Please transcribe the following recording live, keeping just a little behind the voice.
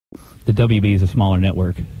the WB is a smaller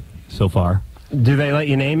network so far. Do they let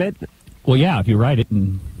you name it? Well, yeah, if you write it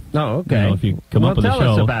and okay. If you come up with a show.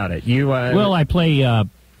 Tell us about it. Well, I play. I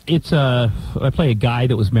play a guy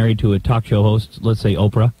that was married to a talk show host. Let's say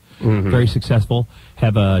Oprah. Mm-hmm. Very successful.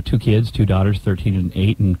 Have 2 kids, 2 daughters, 13 and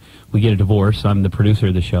 8, and we get a divorce. I'm the producer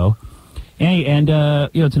of the show, and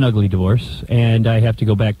it's an ugly divorce, and I have to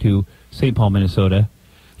go back to St. Paul, Minnesota,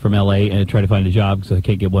 from L.A. and try to find a job because I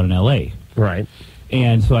can't get one in L.A. Right.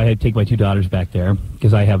 And so I had to take my 2 daughters back there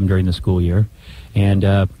because I have them during the school year. And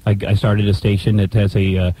I started a station that has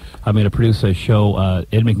I'm going to produce a show.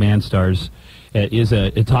 Ed McMahon stars, is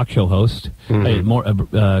a talk show host.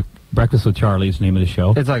 Mm-hmm. Breakfast with Charlie is the name of the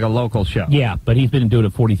show. It's like a local show. Yeah, but he's been doing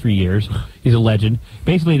it 43 years. He's a legend.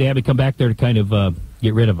 Basically, they have me come back there to kind of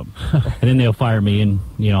get rid of him. And then they'll fire me, and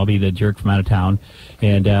I'll be the jerk from out of town.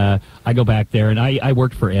 And I go back there, and I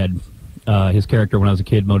worked for Ed. His character when I was a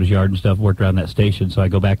kid, mowed his yard and stuff, worked around that station, so I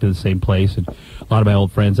go back to the same place, and a lot of my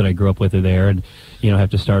old friends that I grew up with are there, and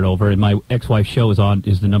have to start over. And my ex-wife's show is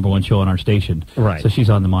the number 1 show on our station, right? So she's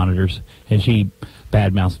on the monitors, and she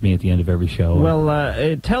badmouths me at the end of every show.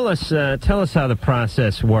 Well, tell us how the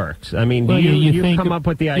process works. I mean, do you come up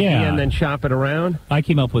with the idea and then shop it around? I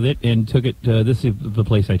came up with it and took it. This is the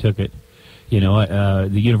place I took it. The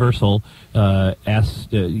Universal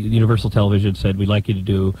asked Universal Television said we'd like you to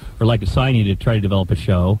do or like to sign you to try to develop a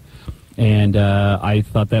show, and I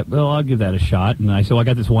thought that I'll give that a shot. And I said I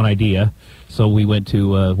got this one idea, so we went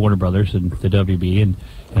to Warner Brothers and the WB and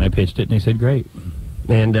I pitched it, and they said great.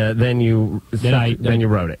 And then you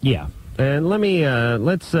wrote it. Yeah. And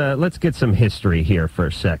let's get some history here for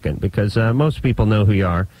a second, because most people know who you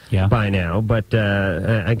are by now. But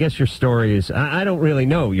I guess your story is I don't really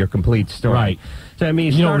know your complete story. Right. So I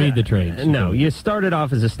mean, you don't read the trades. No, you started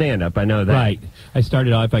off as a stand-up. I know that. Right. I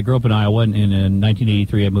started off. I grew up in Iowa, and in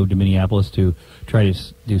 1983 I moved to Minneapolis to try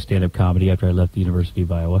to do stand-up comedy after I left the University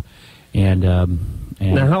of Iowa. And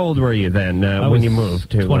now, how old were you then when you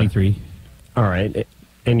moved to 23? All right.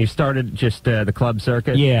 And you started just the club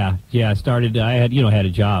circuit? Yeah. I started. I had had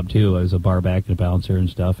a job too. I was a bar back and a bouncer and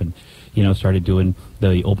stuff, and started doing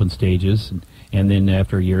the open stages, and then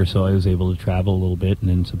after a year or so, I was able to travel a little bit and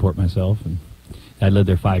then support myself. And I lived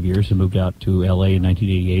there 5 years and moved out to L.A. in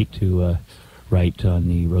 1988 to write on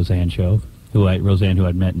the Roseanne show. Roseanne, who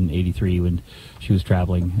I'd met in '83 when she was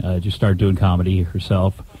traveling, just started doing comedy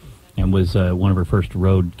herself, and was one of her first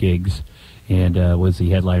road gigs, and was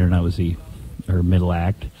the headliner, and I was her middle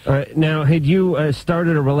act. Now, had you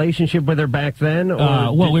started a relationship with her back then?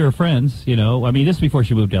 Or we were friends, I mean, this is before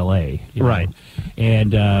she moved to L.A. Right.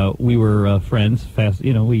 And we were friends fast.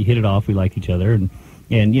 We hit it off. We liked each other.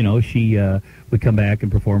 And she would come back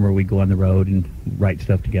and perform, or we'd go on the road and write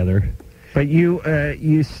stuff together. But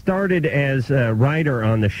you started as a writer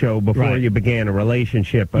on the show before you began a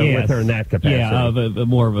relationship with her in that capacity. Yeah,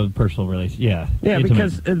 more of a personal relationship. Yeah. Yeah,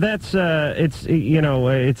 because that's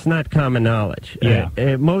it's not common knowledge.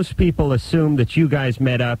 Yeah. Most people assume that you guys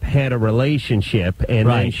met up, had a relationship, and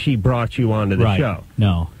then she brought you onto the show.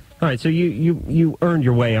 No. All right, so you earned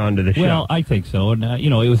your way onto the show. Well, I think so, and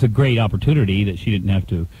it was a great opportunity that she didn't have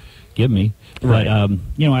to give me. But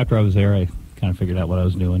after I was there, I kind of figured out what I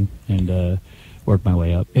was doing and worked my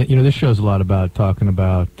way up. This show's a lot about talking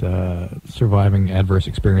about surviving adverse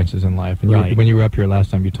experiences in life. And when you were up here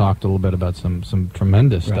last time, you talked a little bit about some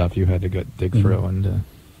tremendous stuff you had to dig through. And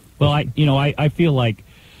I feel like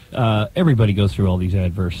everybody goes through all these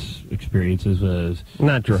adverse experiences.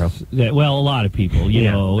 Not true. Well, a lot of people.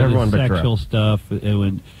 Everyone but sexual stuff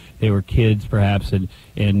when they were kids, perhaps,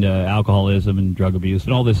 and alcoholism and drug abuse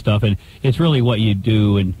and all this stuff. And it's really what you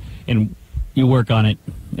do and you work on it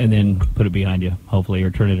and then put it behind you, hopefully,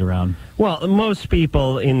 or turn it around. Well, most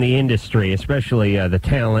people in the industry, especially the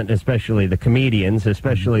talent, especially the comedians,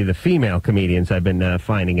 especially the female comedians, I've been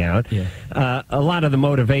finding out, a lot of the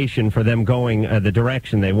motivation for them going the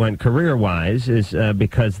direction they went career-wise is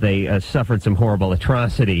because they suffered some horrible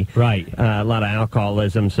atrocity. Right. A lot of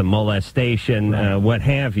alcoholism, some molestation, what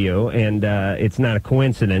have you, and it's not a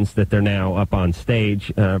coincidence that they're now up on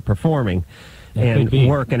stage performing and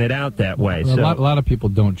working it out that way. Well, a lot of people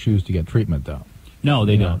don't choose to get treatment, though. No,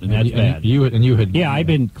 they don't, and that's bad. You had. Yeah, I've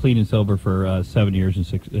been clean and sober for 7 years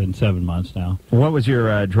and 7 months now. What was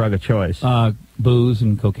your drug of choice? Booze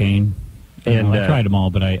and cocaine. And I tried them all,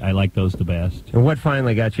 but I like those the best. And what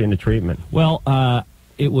finally got you into treatment? Well,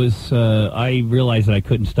 it was I realized that I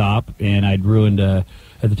couldn't stop, and I'd ruined. At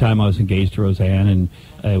the time, I was engaged to Roseanne, and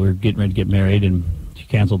we were getting ready to get married, and she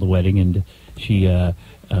canceled the wedding, and she.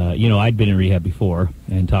 I'd been in rehab before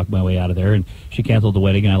and talked my way out of there, and she canceled the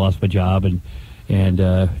wedding, and I lost my job, and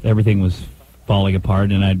everything was falling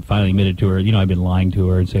apart, and I'd finally admitted to her, I'd been lying to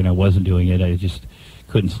her and saying I wasn't doing it. I just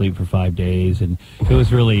couldn't sleep for 5 days, and it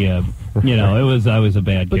was really, I was a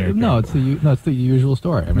bad character. No, it's the usual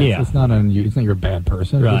story. I mean, it's not you're a bad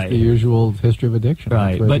person. Right. It's the usual history of addiction.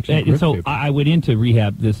 Right, but so I went into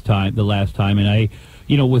rehab the last time, and I,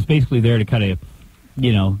 was basically there to kind of,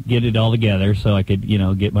 get it all together so I could,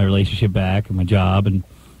 get my relationship back and my job,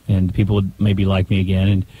 and people would maybe like me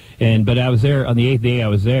again, but I was there on the 8th day. I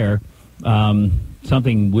was there.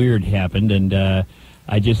 Something weird happened, and I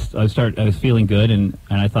was feeling good, and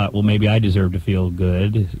I thought, well, maybe I deserve to feel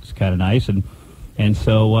good. It's kind of nice, and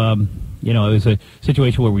so it was a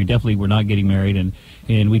situation where we definitely were not getting married,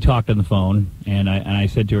 and we talked on the phone, and I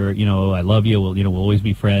said to her, I love you. We'll always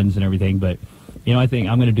be friends and everything, but I think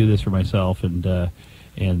I'm going to do this for myself, and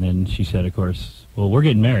then she said, of course, well, we're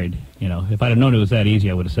getting married. If I'd have known it was that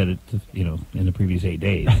easy, I would have said it, in the previous 8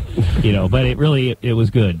 days. But it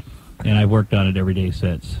was good, and I've worked on it every day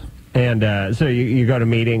since. And so you go to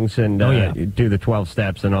meetings and you do the 12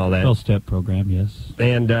 steps and all that. 12-step program, yes.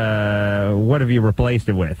 And what have you replaced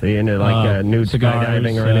it with? Nude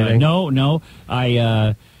skydiving or anything? No.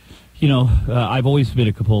 I've always been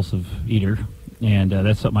a compulsive eater, and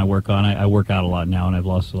that's something I work on. I work out a lot now, and I've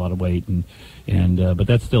lost a lot of weight, but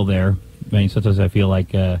that's still there. I mean, sometimes I feel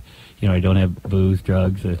like I don't have booze,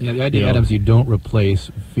 drugs. The idea, Adams, you don't replace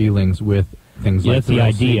feelings with things like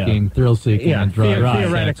thrill seeking, and drugs.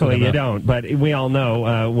 Theoretically, you don't, but we all know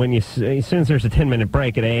as soon as there's a 10-minute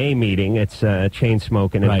break at AA meeting, it's chain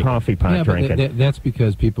smoking and coffee pot drinking. But that's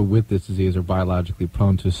because people with this disease are biologically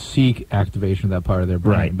prone to seek activation of that part of their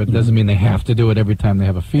brain. Right. But it doesn't mean they have to do it every time they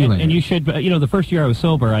have a feeling. And you should, the first year I was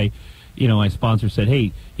sober, my sponsor said,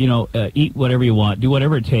 hey, eat whatever you want, do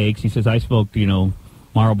whatever it takes. He says, I smoked,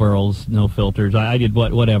 Marlboros, no filters. I did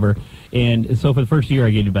whatever. And so for the first year, I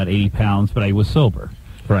gained about 80 pounds, but I was sober.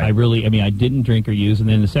 Right. I didn't drink or use, and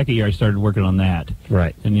then the second year I started working on that.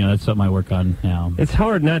 Right. And, that's something I work on now. It's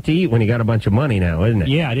hard not to eat when you got a bunch of money now, isn't it?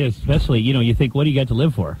 Yeah, it is. Especially, you think, what do you got to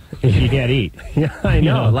live for if you can't eat? Yeah, I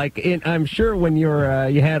know. I'm sure when you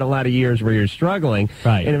had a lot of years where you're struggling,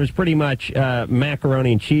 right, and it was pretty much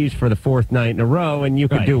macaroni and cheese for the 4th night in a row, and you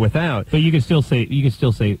could do without. But you can still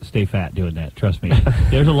stay fat doing that. Trust me.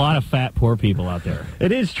 There's a lot of fat, poor people out there.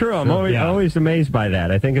 It is true. I'm always amazed by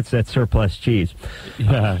that. I think it's that surplus cheese.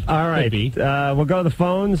 All right. We'll go to the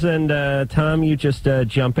phones, and Tom, you just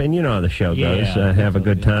jump in. You know how the show goes. Have a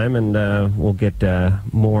good time, and we'll get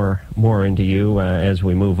more into you as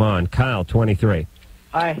we move on. Kyle, 23.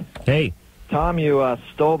 Hi. Hey. Tom, you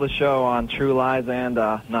stole the show on True Lies and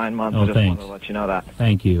 9 Months. Oh, just thanks. wanted to let you know that.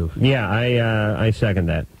 Thank you. Yeah, I second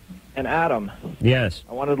that. And Adam. Yes.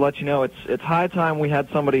 I wanted to let you know it's high time we had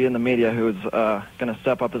somebody in the media who's going to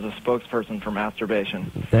step up as a spokesperson for masturbation.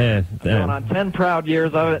 Going on 10 proud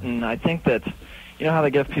years of it, and I think that, how they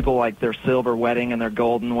give people like their silver wedding and their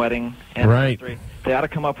golden wedding anniversary? Right. They ought to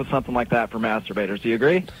come up with something like that for masturbators. Do you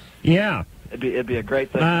agree? Yeah. It'd be a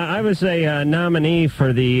great thing. I was a nominee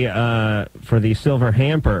for the Silver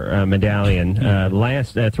Hamper medallion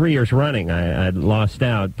last 3 years running. I lost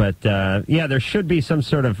out, but there should be some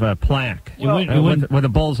sort of plaque with a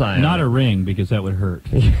bullseye. Not a ring, because that would hurt.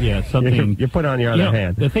 Yeah, something you put on your other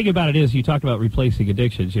hand. The thing about it is, you talked about replacing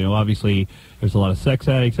addictions. Obviously there's a lot of sex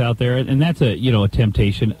addicts out there, and that's a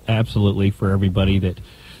temptation absolutely for everybody that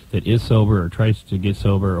is sober or tries to get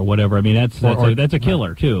sober or whatever. I mean, that's a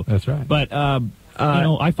killer too. That's right. But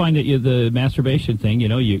I find that the masturbation thing.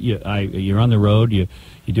 You're on the road. You're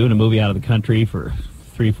doing a movie out of the country for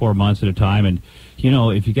 3-4 months at a time, and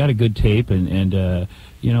if you got a good tape and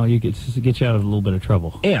you get you out of a little bit of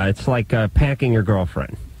trouble. Yeah, it's like packing your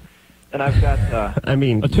girlfriend. And I've got,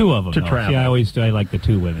 two of them to travel. See, I like the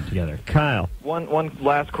two women together. Kyle. One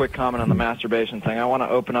last quick comment on the masturbation thing. I want to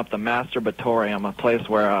open up the Masturbatorium, a place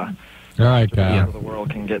where all right, Kyle, the world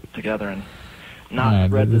can get together and not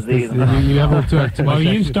spread disease. You have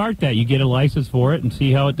you start that. You get a license for it and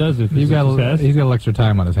see how it does. He's got a little extra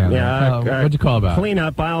time on his hands. Yeah. What'd you call about? Clean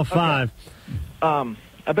up aisle 5.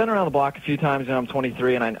 I've been around the block a few times. I'm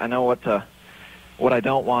 23, and I know what I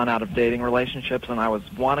don't want out of dating relationships, and I was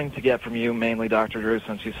wanting to get from you, mainly Dr. Drew,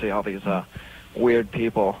 since you see all these weird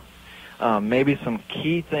people, maybe some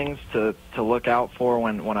key things to look out for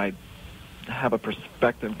when I have a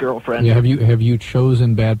prospective girlfriend. Yeah, have you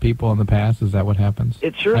chosen bad people in the past? Is that what happens?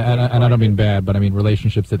 It sure. And I don't mean bad, but I mean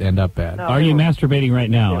relationships that end up bad. No, are you masturbating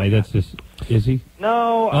right now? Yeah. That's just. Is he?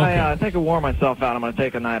 No, okay. I think I wore myself out. I'm going to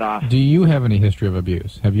take a night off. Do you have any history of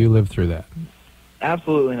abuse? Have you lived through that?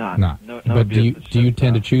 Absolutely not. No but do you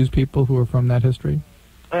tend to choose people who are from that history?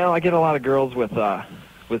 Well, I get a lot of girls with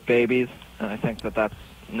babies, and I think that's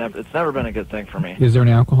it's never been a good thing for me. Is there an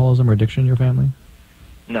alcoholism or addiction in your family?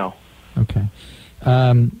 No. Okay.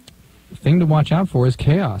 Thing to watch out for is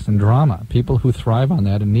chaos and drama. People who thrive on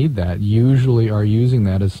that and need that usually are using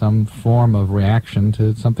that as some form of reaction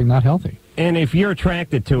to something not healthy. And if you're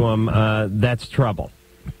attracted to them, that's trouble.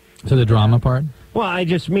 To the drama part? Well, I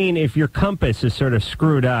just mean if your compass is sort of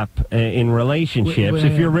screwed up in relationships,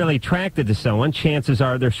 if you're really attracted to someone, chances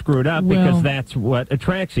are they're screwed up because that's what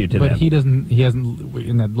attracts you to them. But he hasn't,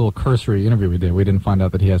 in that little cursory interview we did, we didn't find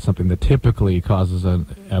out that he has something that typically causes an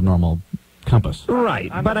abnormal compass.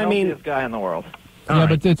 Right, I'm but the I mean... healthiest guy in the world. Yeah,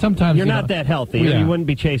 right. But sometimes... You're not that healthy. Yeah. You wouldn't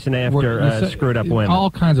be chasing after screwed-up women.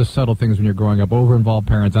 All kinds of subtle things when you're growing up. Over-involved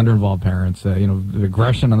parents, under-involved parents,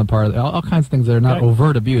 aggression on the part of... All kinds of things that are not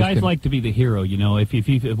overt abuse. Guys like to be the hero, If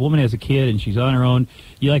a woman has a kid and she's on her own,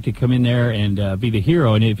 you like to come in there and be the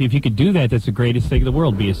hero. And if you could do that, that's the greatest thing in the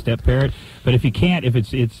world, be a step-parent. But if you can't, if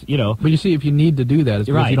it's But you see, if you need to do that, it's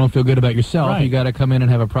because you don't feel good about yourself. Right. You got to come in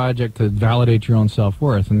and have a project to validate your own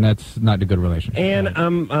self-worth, and that's not a good relationship. And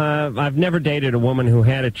I've never dated a woman who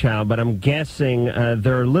had a child, but I'm guessing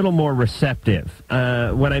they're a little more receptive.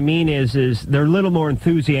 What I mean is they're a little more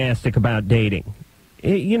enthusiastic about dating.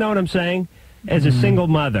 You know what I'm saying? As a single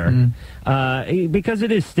mother, because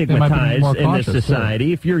it is stigmatized in this society.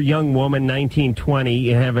 Too. If you're a young woman, 19, 20,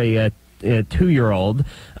 you have a 2-year-old,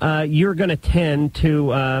 you're going to tend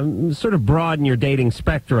to sort of broaden your dating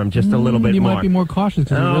spectrum just a little bit more. You might be more cautious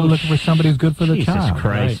because you're really looking for somebody who's good for the child. Jesus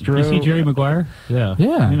Christ, Drew. You see Jerry Maguire? Yeah.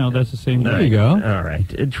 That's the same thing. There you go. All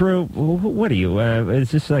right. Drew, what are you?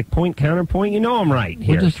 Is this like point, counterpoint? You know I'm right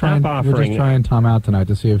here. We're just trying Tom out tonight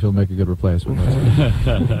to see if he'll make a good replacement.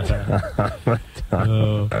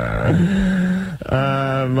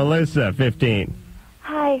 Melissa, 15.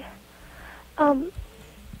 Hi.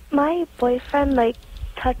 My boyfriend,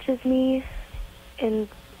 touches me in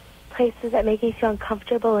places that make me feel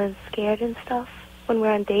uncomfortable and scared and stuff when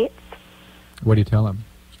we're on dates. What do you tell him?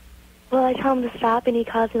 Well, I tell him to stop, and he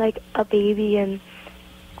calls me, a baby and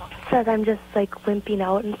says I'm just, wimping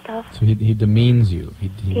out and stuff. So he demeans you.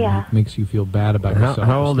 He makes you feel bad about yourself.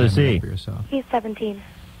 How old is he? He's 17.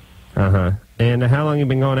 Uh-huh. And how long have you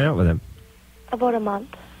been going out with him? About a month.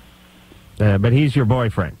 But he's your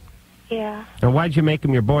boyfriend? Yeah. And why'd you make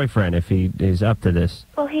him your boyfriend if he is up to this?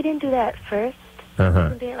 Well, he didn't do that at first. Uh-huh.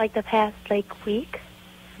 He did it, the past, week.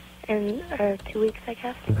 Or 2 weeks, I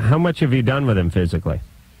guess. How much have you done with him physically?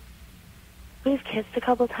 We've kissed a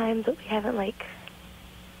couple times, but we haven't, done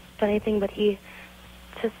anything. But he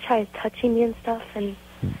just tries touching me and stuff. And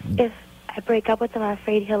if I break up with him, I'm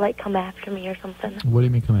afraid he'll, come after me or something. What do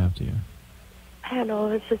you mean come after you? I don't know.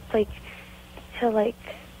 It's just, he'll,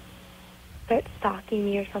 start stalking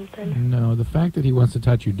me or something. No, the fact that he wants to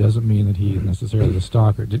touch you doesn't mean that he is necessarily a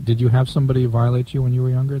stalker. Did you have somebody violate you when you were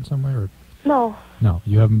younger in some way? Or? No. No,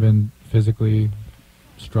 you haven't been physically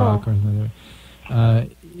struck or anything like that?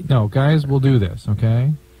 No, guys will do this,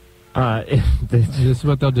 okay? This is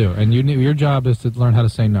what they'll do. And your job is to learn how to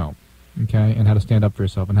say no, okay? And how to stand up for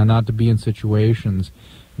yourself and how not to be in situations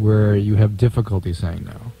where you have difficulty saying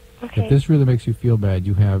no. Okay. If this really makes you feel bad,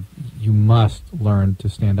 you must learn to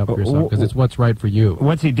stand up for yourself because it's what's right for you.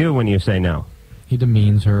 What's he do when you say no? He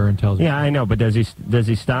demeans her and tells her. Yeah, I know, but does he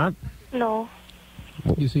stop? No.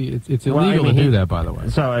 You see, it's illegal to do that, by the way.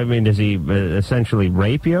 So, does he essentially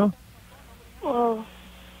rape you? Well,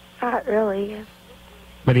 not really.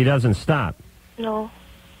 But he doesn't stop? No.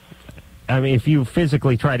 If you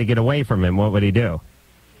physically try to get away from him, what would he do?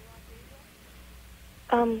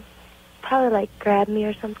 Probably, grab me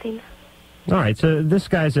or something. All right, so this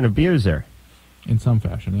guy's an abuser. In some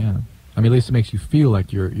fashion, yeah. At least it makes you feel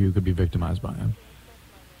like you could be victimized by him.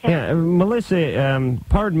 Yeah, Melissa,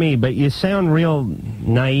 pardon me, but you sound real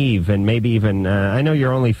naive and maybe even, I know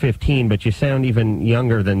you're only 15, but you sound even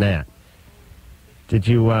younger than that. Did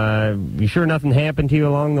you sure nothing happened to you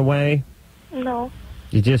along the way? No.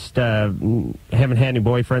 You just haven't had any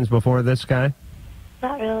boyfriends before this guy?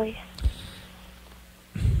 Not really.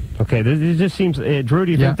 Okay, it just seems, Drew,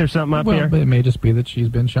 do you think there's something up here? Well, it may just be that she's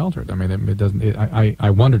been sheltered. It doesn't, I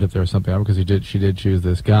wondered if there was something up because she did choose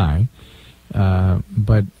this guy.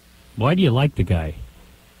 But why do you like the guy?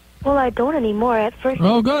 Well, I don't anymore. At first.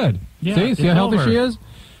 Oh, good. Yeah, see how healthy she is.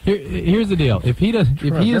 Here's the deal. If he does, I've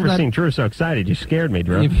never seen Drew so excited. You scared me,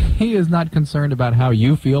 Drew. If he is not concerned about how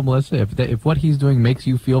you feel, Melissa, if what he's doing makes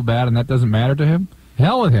you feel bad and that doesn't matter to him,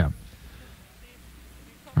 hell with him.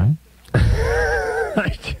 Right? I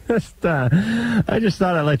just thought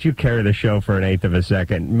I'd let you carry the show for an eighth of a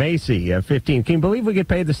second. Macy, 15. Can you believe we get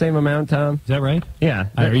paid the same amount, Tom? Is that right? Yeah.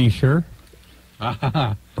 Are you sure?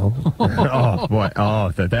 Oh, boy. Oh,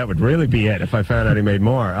 that would really be it if I found out he made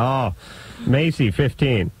more. Oh, Macy,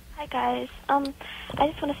 15. Hi, guys. I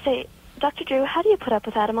just want to say, Dr. Drew, how do you put up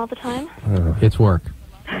with Adam all the time? It's work.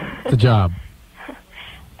 It's a job.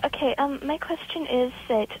 Okay, my question is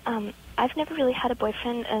that I've never really had a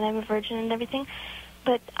boyfriend, and I'm a virgin and everything,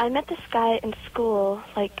 but I met this guy in school,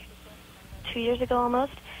 like, 2 years ago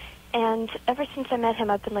almost, and ever since I met him,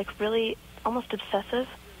 I've been, like, really almost obsessive.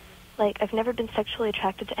 Like, I've never been sexually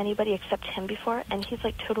attracted to anybody except him before, and he's,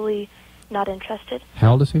 like, totally not interested.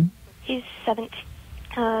 How old is he? He's 17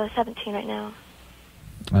 right now.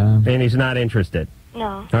 And he's not interested.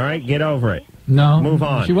 No. All right, get over it. No. Move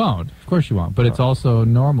on. She won't. Of course she won't. But it's also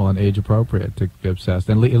normal and age-appropriate to be obsessed.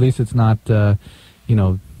 And at least it's not,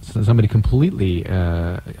 somebody completely...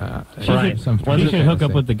 Right. You should hook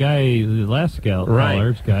up with the guy, the last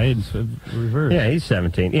caller's guy, and reverse. Yeah, he's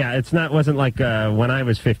 17. Yeah, wasn't like when I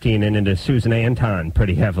was 15 and into Susan Anton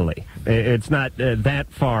pretty heavily. It's not that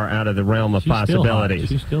far out of the realm of possibilities.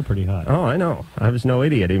 She's still pretty hot. Oh, I know. I was no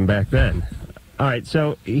idiot even back then. All right,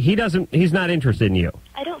 so he's not interested in you.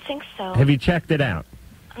 I don't think so. Have you checked it out?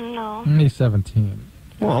 No. He's 17.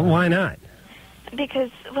 Well, why not? Because,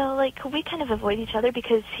 well, like, we kind of avoid each other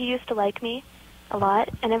because he used to like me a lot,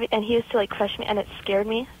 and he used to, like, crush me, and it scared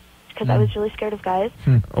me because I was really scared of guys.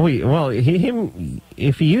 Well,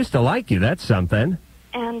 if he used to like you, that's something.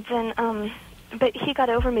 And then, but he got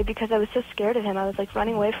over me because I was so scared of him. I was, like,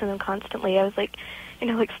 running away from him constantly. I was, like,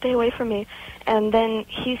 stay away from me. And then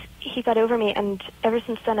he got over me, and ever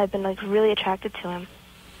since then I've been, like, really attracted to him.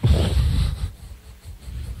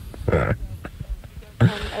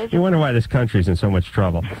 You wonder why this country's in so much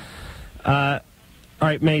trouble. All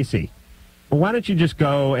right, Macy, why don't you just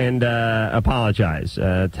go and apologize?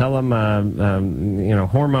 Tell him,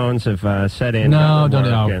 hormones have set in. No,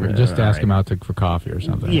 don't. Just ask him out for coffee or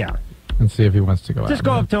something. Yeah. And see if he wants to go out. Just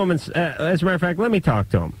go up to him and, as a matter of fact, let me talk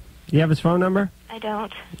to him. You have his phone number? I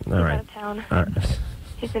don't. He's All right. out of town. All right.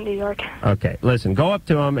 He's in New York. Okay, listen, go up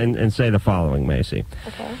to him and say the following, Macy.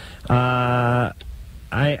 Okay.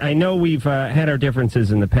 I know we've had our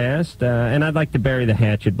differences in the past, and I'd like to bury the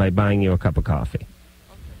hatchet by buying you a cup of coffee.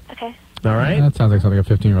 Okay. All right? That sounds like something a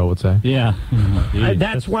 15-year-old would say. Yeah.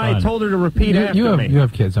 That's why fun. I told her to repeat after me. You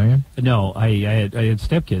have kids, don't you? No, I had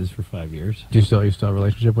stepkids for 5 years. Do you still have a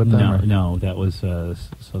relationship with them? No, that was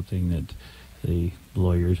something that the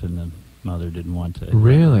lawyers and the mother didn't want to.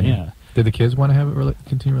 Really? Yeah. Did the kids want to have a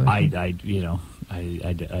continued relationship? I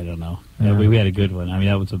don't know. Yeah. We had a good one. I mean,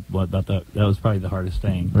 that was probably the hardest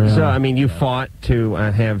thing. Really? So, I mean, you fought to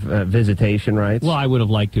have visitation rights? Well, I would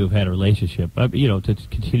have liked to have had a relationship, to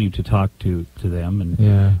continue to talk to them.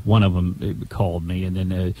 And one of them called me, and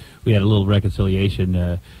then we had a little reconciliation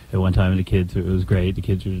at one time, and the kids, it was great. The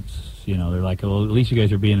kids were, they're like, well, at least you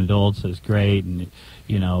guys are being adults, so it's great, and,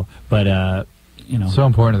 but... so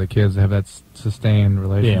important to the kids to have that sustained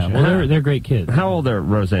relationship. Yeah, well, they're great kids. How old are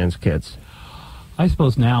Roseanne's kids? I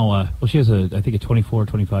suppose now, she has I think a 24,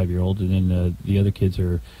 25-year-old, and then the other kids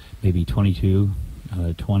are maybe 22,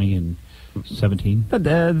 20, and 17. But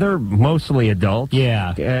they're mostly adults.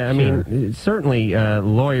 Yeah. I mean, certainly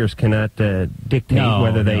lawyers cannot dictate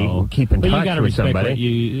whether they keep in touch with somebody.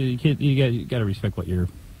 You got to respect what your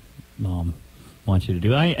mom wants you to do.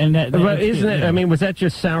 But isn't it? I mean, was that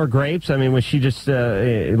just sour grapes? I mean, was she just,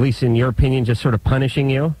 at least in your opinion, just sort of punishing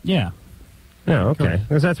you? Yeah. Oh, okay.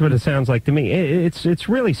 Because that's what it sounds like to me. It's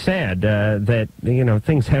really sad that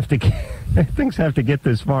things have to get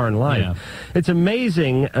this far in life. Yeah. It's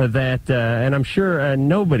amazing that, and I'm sure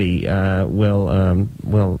nobody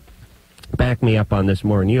will back me up on this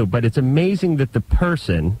more than you, but it's amazing that the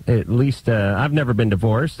person, at least I've never been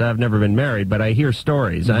divorced, I've never been married, but I hear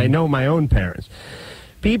stories. I know my own parents.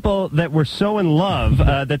 People that were so in love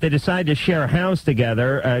that they decided to share a house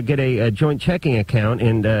together, get a joint checking account,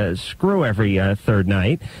 and screw every third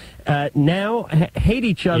night, now hate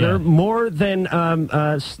each other more than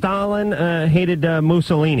Stalin hated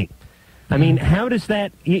Mussolini. I mean, how does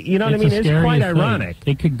that, you know what I mean? It's quite ironic.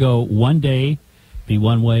 It could go one day be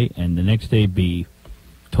one way, and the next day be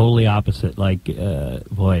totally opposite. Like,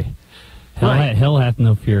 boy... Hell hath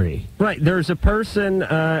no fury. Right. There's a person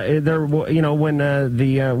when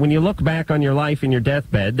you look back on your life in your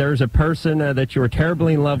deathbed, there's a person that you were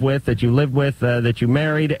terribly in love with, that you lived with, that you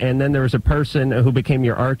married, and then there was a person who became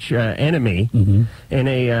your arch enemy, in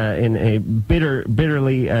a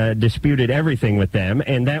bitterly disputed everything with them,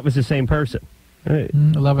 and that was the same person.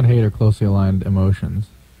 Love and hate are closely aligned emotions.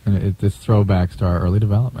 And this throwbacks to our early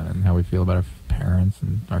development and how we feel about our parents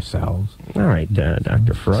and ourselves. All right,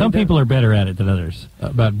 Dr. Freud. Some people are better at it than others.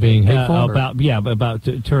 About being hateful? About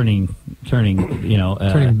turning,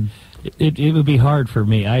 turning it would be hard for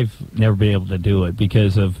me. I've never been able to do it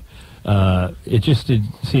because of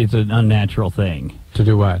it's an unnatural thing. To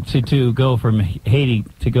do what? To go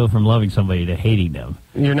from loving somebody to hating them.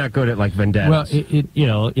 You're not good at like vendettas. Well,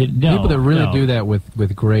 people that really do that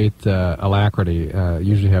with great alacrity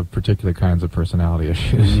usually have particular kinds of personality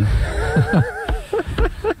issues.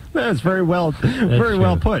 That's very well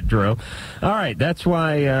put, Drew. All right, that's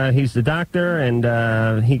why he's the doctor,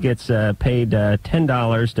 and he gets paid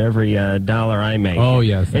 $10 to every dollar I make. Oh,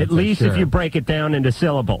 yes. At least if you break it down into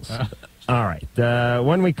syllables. All right,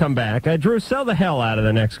 when we come back, Drew, sell the hell out of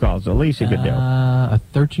the next call. It's the least you could do. A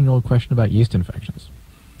 13-year-old question about yeast infections.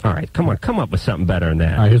 All right, come up with something better than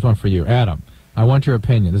that. All right, here's one for you. Adam, I want your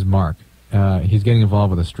opinion. This is Mark. He's getting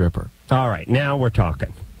involved with a stripper. All right, now we're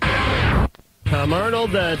talking. Tom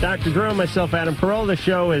Arnold, Dr. Drew, myself, Adam Carolla. The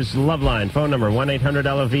show is Loveline. Phone number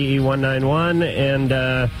 1-800-LOVE-191,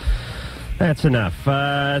 and that's enough.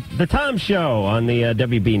 The Tom Show on the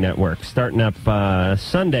WB Network, starting up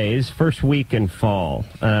Sundays, first week in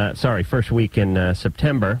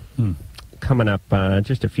September. Coming up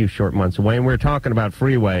just a few short months away, and we're talking about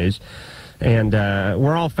freeways. And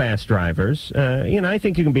we're all fast drivers. I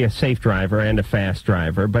think you can be a safe driver and a fast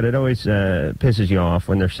driver, but it always pisses you off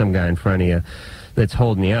when there's some guy in front of you that's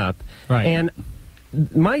holding you up. Right. And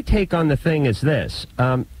my take on the thing is this.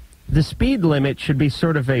 The speed limit should be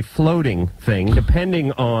sort of a floating thing,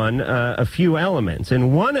 depending on a few elements.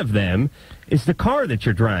 And one of them is the car that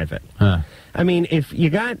you're driving. I mean, if you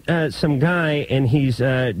got some guy and he's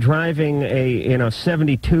driving a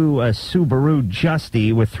 72 Subaru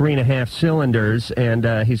Justy with 3.5 cylinders,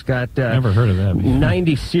 and he's got never heard of that before.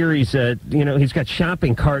 90 series, he's got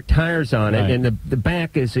shopping cart tires on it, right. and the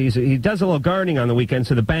back is he does a little gardening on the weekend,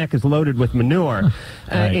 so the back is loaded with manure,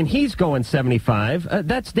 right. And he's going 75.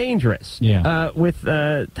 That's dangerous. Yeah. With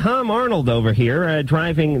Tom Arnold over here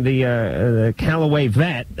driving the Callaway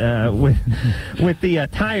Vet with the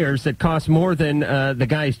tires that cost more than the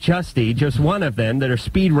guy's Justy, just one of them, that are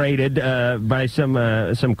speed rated by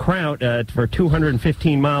some kraut for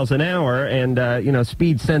 215 miles an hour and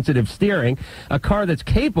speed sensitive steering, a car that's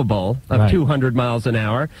capable of right. 200 miles an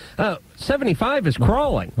hour. 75 is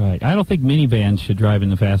crawling. Right. I don't think minivans should drive in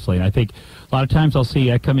the fast lane. I think a lot of times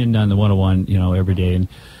I come in on the 101, every day, and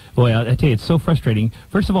boy, I tell you, it's so frustrating.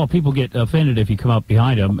 First of all, people get offended if you come up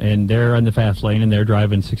behind them and they're in the fast lane and they're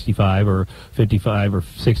driving 65 or 55 or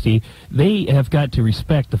 60. They have got to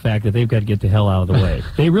respect the fact that they've got to get the hell out of the way.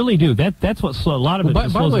 They really do. That's what a lot of it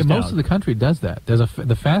slows by the way, us down. most of the country does that.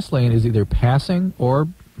 The fast lane is either passing or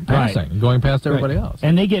passing, right. going past everybody right. else.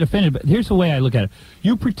 And they get offended. But here's the way I look at it.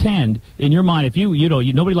 You pretend in your mind, if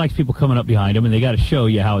nobody likes people coming up behind them, and they got to show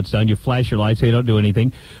you how it's done. You flash your lights, they don't do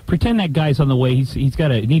anything. Pretend that guy's on the way. He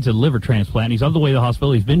needs a liver transplant. He's on the way to the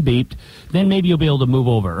hospital. He's been beeped. Then maybe you'll be able to move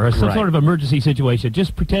over, or some right. sort of emergency situation.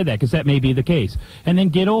 Just pretend that, because that may be the case, and then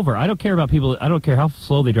get over. I don't care about people. I don't care how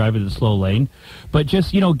slow they drive in the slow lane, but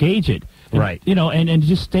just gauge it. And, right. And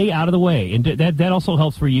just stay out of the way. And that also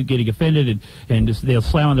helps for you getting offended, and just, they'll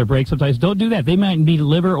slam on their brakes sometimes. Don't do that. They might need a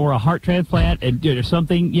liver or a heart transplant or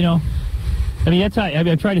something, I mean, that's how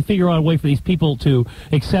I'm trying to figure out a way for these people to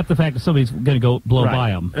accept the fact that somebody's going to go blow right.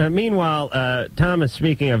 by them. Meanwhile, Tom is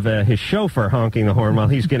speaking of his chauffeur honking the horn while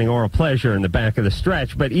he's getting oral pleasure in the back of the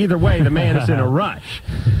stretch. But either way, the man is in a rush.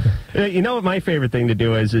 You know what my favorite thing to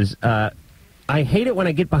do is I hate it when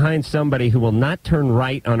I get behind somebody who will not turn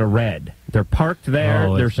right on a red. They're parked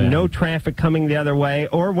there. There's no traffic coming the other way.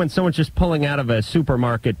 Or when someone's just pulling out of a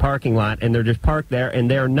supermarket parking lot and they're just parked there, and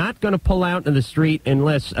they're not going to pull out into the street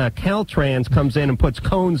unless Caltrans comes in and puts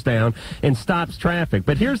cones down and stops traffic.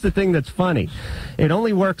 But here's the thing that's funny. It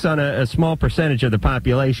only works on a small percentage of the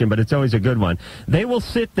population, but it's always a good one. They will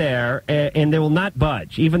sit there and they will not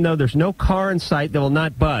budge. Even though there's no car in sight, they will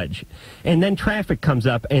not budge. And then traffic comes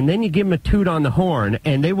up, and then you give them a toot on the horn,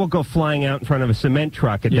 and they will go flying out in front of a cement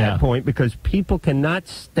truck at that point, because people cannot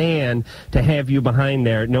stand to have you behind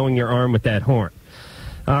there knowing you're armed with that horn.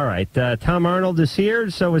 All right, Tom Arnold is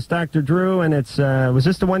here, so is Dr. Drew, and it's, was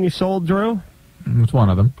this the one you sold, Drew? It's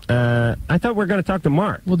one of them. I thought we were going to talk to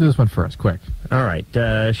Mark. We'll do this one first, quick. All right,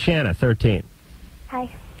 Shanna, 13. Hi.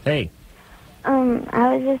 Hey.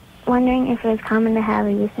 I was just wondering if it was common to have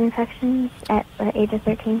yeast infections at the age of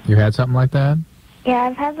 13. You had something like that? Yeah,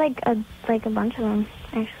 I've had like a bunch of them,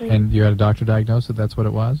 actually. And you had a doctor diagnose that that's what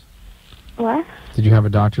it was? What? Did you have a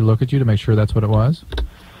doctor look at you to make sure that's what it was?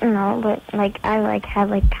 No, but I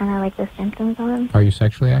had kind of the symptoms of them. Are you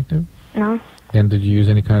sexually active? No. And did you use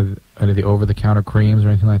any of the over-the-counter creams or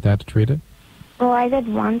anything like that to treat it? Well, I did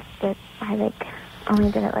once, but I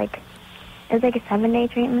only did it it was a 7-day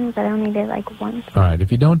treatment, but I only did once. All right,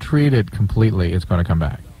 if you don't treat it completely, it's going to come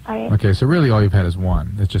back. All right. Okay, so really all you've had is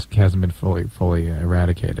one. It just hasn't been fully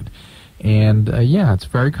eradicated. And, yeah, it's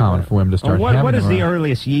very common for women to start having What is the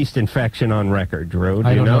earliest yeast infection on record, Drew? Do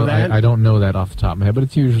I you don't know that? I don't know that off the top of my head, but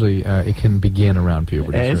it's usually, it can begin around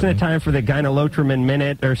puberty. Isn't it time for the gynolotremin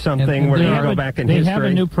minute or something where you go back in history? They have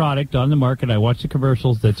a new product on the market. I watch the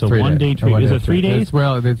commercials. That's a one-day treatment. Is it 3 days?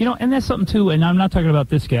 Well, you know, and that's something, too, and I'm not talking about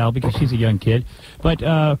this gal because she's a young kid, but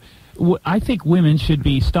I think women should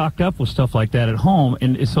be stocked up with stuff like that at home,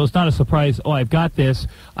 and so it's not a surprise, oh, I've got this,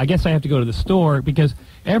 I guess I have to go to the store, because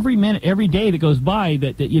every day that goes by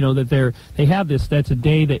that they have this, that's a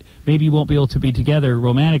day that maybe you won't be able to be together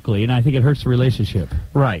romantically, and I think it hurts the relationship.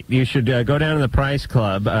 Right. You should go down to the Price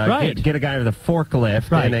Club, get a guy with a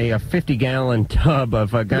forklift and a 50-gallon tub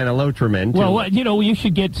of gynolotremin. Well, you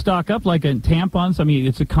should get stock up like tampons. I mean,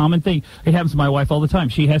 it's a common thing. It happens to my wife all the time.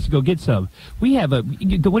 She has to go get some. We have what do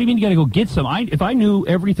you mean you got to go get some? If I knew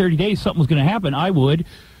every 30 days something was going to happen, I would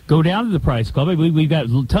go down to the Price Club. We've got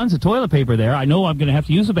tons of toilet paper there. I know I'm going to have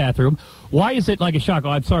to use the bathroom. Why is it like a shock? Oh,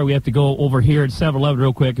 I'm sorry, we have to go over here at 7-Eleven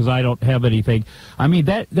real quick because I don't have anything. I mean,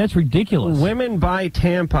 that's ridiculous. Women buy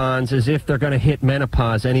tampons as if they're going to hit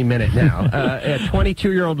menopause any minute now. A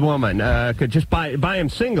 22-year-old woman could just buy them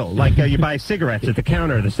single, like you buy cigarettes at the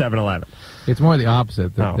counter of the 7-Eleven. It's more the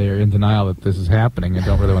opposite, that they're in denial that this is happening and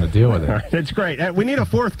don't really want to deal with it. That's great. We need a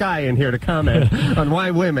fourth guy in here to comment on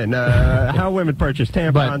why women, how women purchase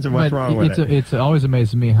tampons and what's wrong with it. It's always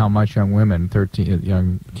amazes me how much young women,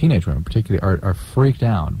 young teenage women particularly, are freaked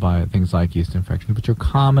out by things like yeast infections, which are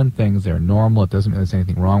common things. They're normal. It doesn't mean there's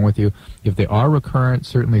anything wrong with you. If they are recurrent,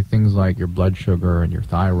 certainly things like your blood sugar and your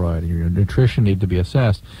thyroid and your nutrition need to be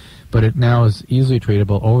assessed. But it now is easily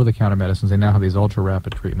treatable, over-the-counter medicines. They now have these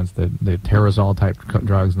ultra-rapid treatments, the Terrazole-type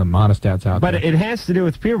drugs, and the monostats out there. But it has to do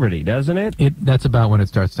with puberty, doesn't it? That's about when it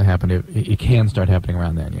starts to happen. It can start happening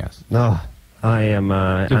around then, yes. Oh, I am...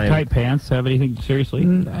 Do tight pants have anything, seriously?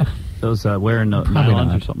 Those wearing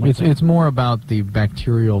nylons or something like that? It's more about the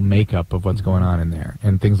bacterial makeup of what's going on in there,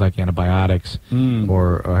 and things like antibiotics,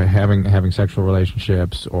 or having sexual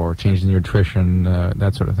relationships, or changing your nutrition,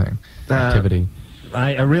 that sort of thing, activity.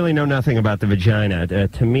 I really know nothing about the vagina.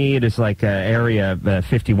 To me, it is like Area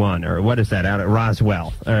 51, or what is that, out at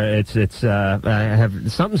Roswell.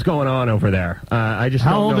 Something's going on over there. I just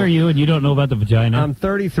How old are you, and you don't know about the vagina? I'm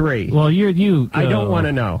 33. Well, I don't want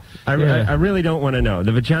to know. I really don't want to know.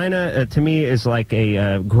 The vagina, to me, is like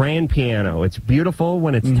a grand piano. It's beautiful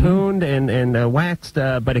when it's tuned and waxed,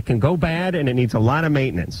 but it can go bad, and it needs a lot of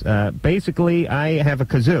maintenance. Basically, I have a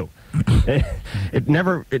kazoo. It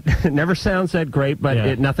never sounds that great,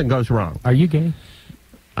 but nothing goes wrong. Are you gay?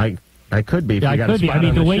 I could be. I could be. I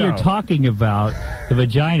mean, the way you're talking about the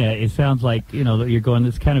vagina, it sounds like you're going.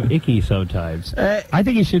 It's kind of icky sometimes. I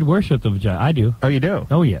think you should worship the vagina. I do. Oh, you do?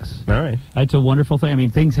 Oh, yes. All right. It's a wonderful thing. I mean,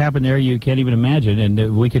 things happen there you can't even imagine,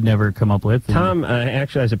 and we could never come up with. Tom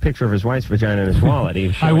actually has a picture of his wife's vagina in his wallet.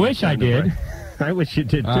 I wish I did. I wish you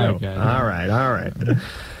did too. Okay. All right.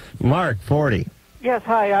 Mark, 40. Yes,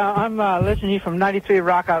 hi. I'm listening to you from 93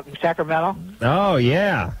 Rock out in Sacramento. Oh,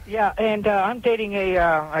 yeah. Yeah, and I'm dating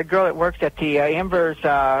a girl that works at the Embers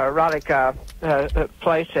erotic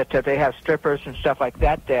place that they have strippers and stuff like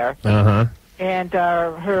that there. Uh-huh. And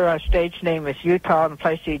her stage name is Utah, and the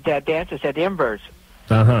place she dances at Embers.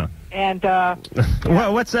 Uh-huh. And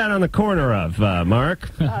well, what's that on the corner of, Mark?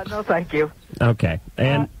 no, thank you. Okay.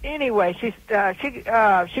 And anyway, she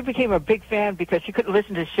became a big fan because she couldn't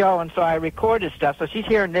listen to the show, and so I recorded stuff. So she's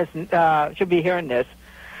hearing this, and she'll be hearing this.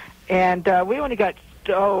 And we only got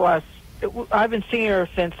I've been seeing her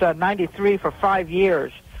since '93 for 5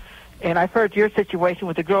 years, and I've heard your situation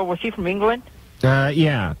with the girl. Was she from England?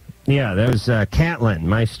 Yeah. That was Catlin,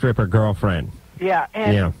 my stripper girlfriend. Yeah,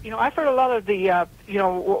 and I've heard a lot of the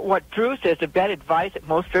what Drew says, the bad advice that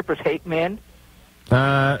most strippers hate men.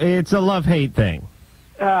 It's a love-hate thing.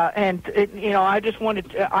 And I just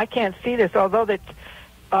wanted I can't see this, although that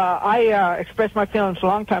I expressed my feelings a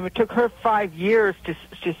long time. It took her 5 years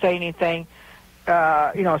to say anything,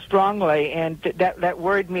 strongly, and that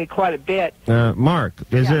worried me quite a bit. Mark,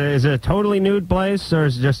 is it a totally nude place, or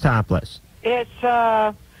is it just topless? It's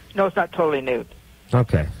no, it's not totally nude.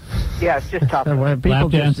 Okay. Yeah, it's just topless. Lap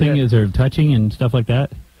dancing, is there touching and stuff like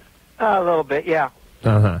that? A little bit, yeah.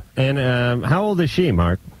 Uh-huh. And how old is she,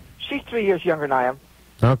 Mark? She's 3 years younger than I am.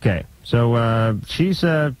 Okay. So she's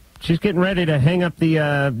getting ready to hang up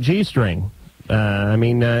the G-string.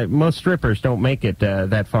 Most strippers don't make it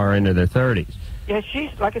that far into their 30s. Yeah,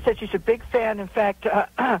 like I said, she's a big fan. In fact,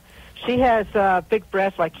 she has big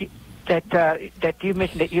breasts like that you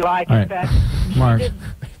mentioned that you like. All in right. fact, Mark,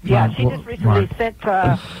 Yeah, she just recently sent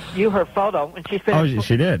you her photo, and she's been... Oh,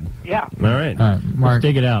 she did? Yeah. All right. Mark, let's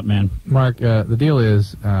dig it out, man. Mark, the deal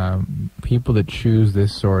is people that choose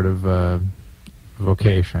this sort of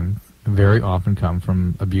vocation very often come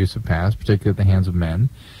from abusive past, particularly at the hands of men.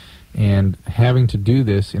 And having to do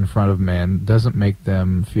this in front of men doesn't make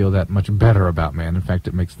them feel that much better about men. In fact,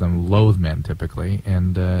 it makes them loathe men, typically.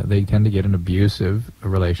 And they tend to get in abusive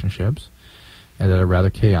relationships that are rather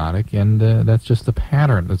chaotic. And that's just the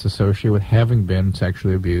pattern that's associated with having been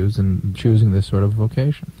sexually abused and choosing this sort of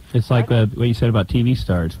vocation. It's like what you said about TV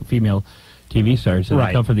stars, female TV stars that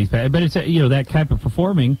right. come from these. But it's that type of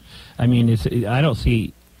performing. I mean,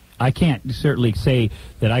 I can't certainly say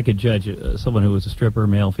that I could judge someone who was a stripper,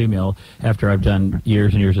 male, female, after I've done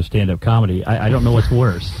years and years of stand-up comedy. I don't know what's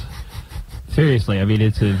worse. Seriously, I mean,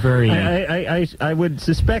 it's a very... I would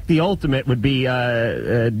suspect the ultimate would be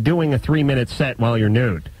doing a 3-minute set while you're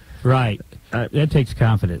nude. Right. That takes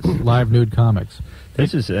confidence. Live nude comics.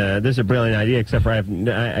 This is a brilliant idea, except for I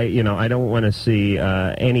don't want to see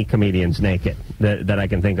any comedians naked that I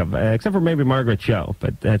can think of, except for maybe Margaret Cho,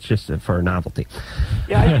 but that's just for novelty.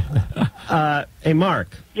 Yeah. Hey,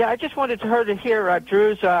 Mark. Yeah, I just wanted her to hear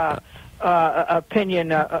Drew's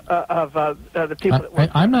opinion of the people that work.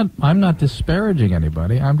 I'm not disparaging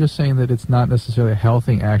anybody. I'm just saying that it's not necessarily a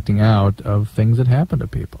healthy acting out of things that happen to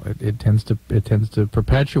people. It tends to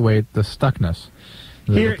perpetuate the stuckness.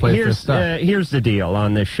 Here's the deal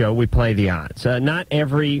on this show. We play the odds. Not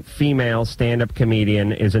every female stand-up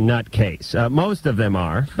comedian is a nutcase. Most of them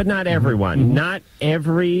are, but not everyone. Mm-hmm. Not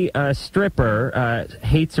every stripper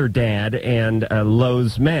hates her dad and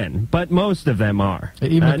loathes men, but most of them are.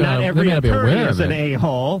 Not every attorney is an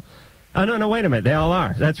a-hole. Oh, no, wait a minute. They all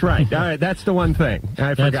are. That's right. All right, that's the one thing.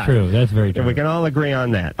 I forgot. That's true. That's very true. We can all agree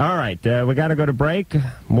on that. All right, we got to go to break.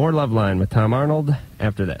 More Loveline with Tom Arnold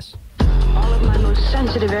after this. All of my most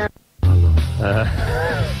sensitive areas.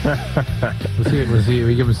 Was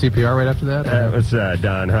he giving CPR right after that? That was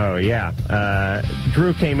Don Ho, yeah.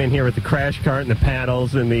 Drew came in here with the crash cart and the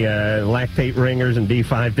paddles and the lactate ringers and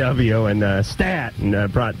D5W and stat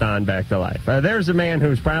and brought Don back to life. There's a man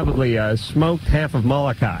who's probably smoked half of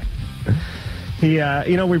Molokai. He,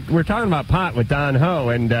 we're talking about pot with Don Ho,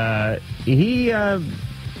 and he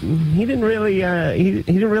didn't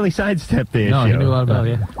really sidestep the issue. No, he knew a lot about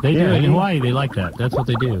it. Yeah. They do. In Hawaii, they like that. That's what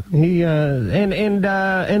they do. He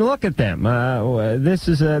and look at them. This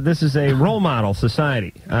is a role model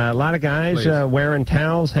society. A lot of guys wearing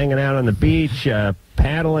towels, hanging out on the beach,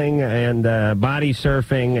 paddling and body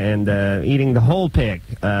surfing and eating the whole pig,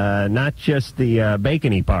 not just the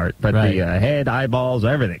bacony part, but the head, eyeballs,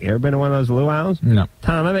 everything. You ever been to one of those luau's? No.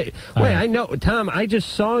 Tom, I know. Tom, I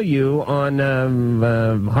just saw you on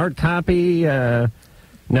hard copy.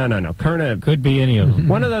 No. Kerna. Could be any of them.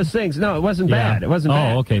 One of those things. No, it wasn't bad. It wasn't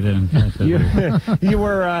bad. Oh, okay, then. You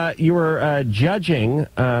were judging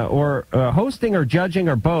or hosting or judging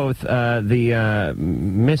or both the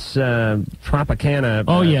Miss Tropicana.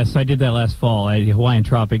 Oh, yes, I did that last fall. Hawaiian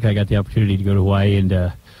Tropic. I got the opportunity to go to Hawaii and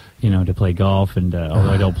to play golf, and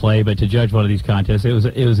although I don't play, but to judge one of these contests, it was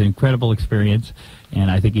an incredible experience, and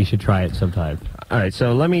I think you should try it sometime. All right,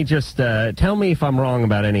 so let me just tell me if I'm wrong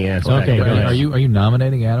about any aspect. Okay, are you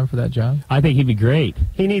nominating Adam for that job? I think he'd be great.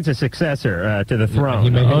 He needs a successor to the throne. He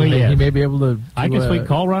may be able to. I can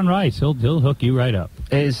call Ron Rice. He'll hook you right up.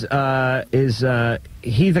 Is he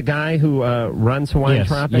the guy who runs Hawaiian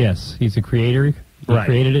Tropic? Yes, he's the creator. He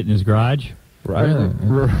created it in his garage. Right.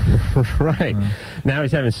 Right. Now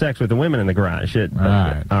he's having sex with the women in the garage. All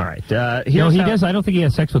right. No, he does. I don't think he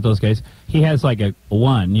has sex with those guys. He has like a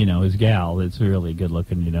one, his gal that's really good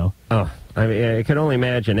looking, Oh, I mean, I can only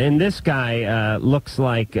imagine. And this guy looks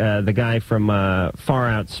like the guy from Far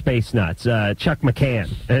Out Space Nuts, Chuck McCann.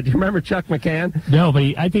 Do you remember Chuck McCann? No, but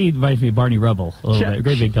I think he reminds me of Barney Rubble. A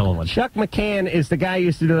great big tall one. Chuck McCann is the guy who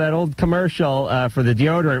used to do that old commercial for the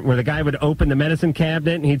deodorant where the guy would open the medicine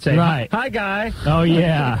cabinet and he'd say, "Hi, guy." Oh,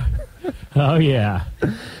 yeah. Oh, yeah.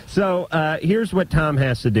 So here's what Tom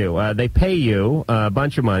has to do. They pay you a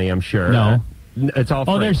bunch of money, I'm sure. No. It's all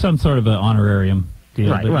free. Oh, there's some sort of an honorarium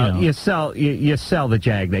deal. Right. But, well, you sell the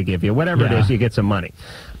jag they give you. Whatever it is, you get some money.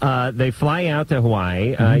 They fly out to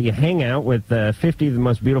Hawaii. You hang out with 50 of the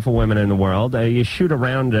most beautiful women in the world. You shoot a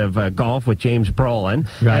round of golf with James Brolin.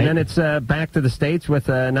 Right. And then it's back to the States with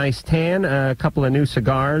a nice tan, a couple of new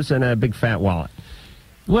cigars, and a big fat wallet.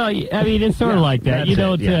 Well, I mean, it's sort of like that. You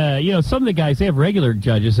don't, some of the guys, they have regular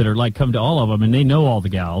judges that are like come to all of them, and they know all the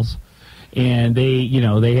gals. and they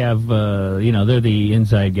have they're the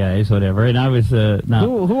inside guys, whatever. And I was not.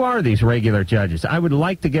 Who are these regular judges? I would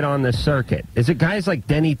like to get on this circuit. Is it guys like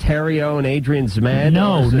Denny Terrio and Adrian Zmed?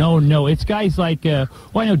 No. It's guys like I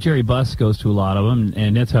know Jerry Buss goes to a lot of them,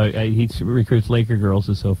 and that's how he recruits Laker girls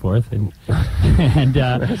and so forth. And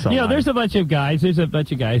there's a bunch of guys. There's a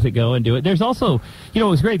bunch of guys that go and do it. There's also, it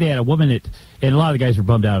was great. They had a woman and a lot of the guys were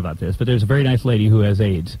bummed out about this, but there's a very nice lady who has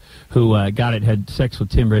AIDS, who had sex with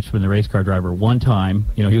Tim Richmond, the race car driver, one time.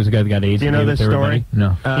 He was the guy that got AIDS. Do you know this story?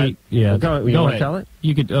 No. You want to tell it?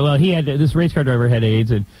 You could. Well, this race car driver had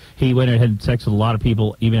AIDS, and he went and had sex with a lot of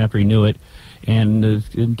people, even after he knew it,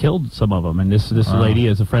 and killed some of them. And this lady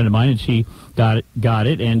is a friend of mine, and she got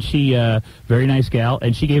it, and she very nice gal,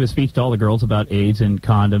 and she gave a speech to all the girls about AIDS and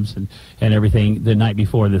condoms and everything the night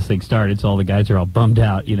before this thing started. So all the guys are all bummed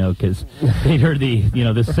out, because they'd heard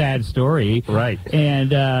the sad story, right?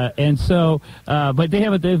 And so, but they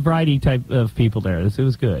have a variety type of people there. It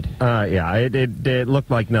was good. It looked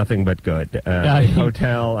like nothing but good.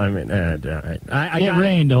 Hotel. I mean, it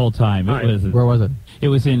rained the whole time. Where was it? It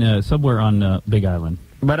was in somewhere on Big Island.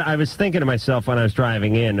 But I was thinking to myself when I was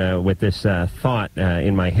driving in with this thought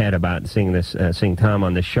in my head about seeing Tom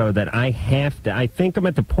on the show, that I think I'm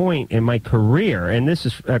at the point in my career, and this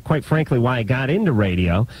is quite frankly why I got into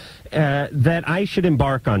radio, that I should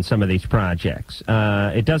embark on some of these projects.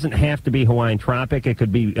 It doesn't have to be Hawaiian Tropic. It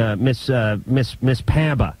could be Miss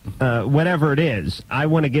Paba, whatever it is. I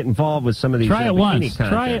want to get involved with some of these. Try it once.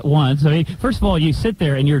 Try it once. I mean, first of all, you sit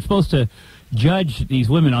there and you're supposed to judge these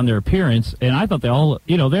women on their appearance, and I thought they all,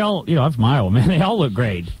 I've my old man, they all look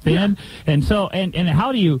great, thin, and so, and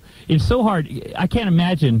how do you? It's so hard. I can't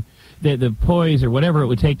imagine the poise or whatever it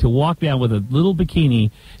would take to walk down with a little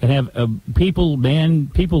bikini and have people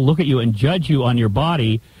look at you and judge you on your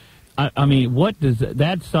body. I mean,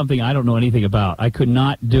 that's something I don't know anything about. I could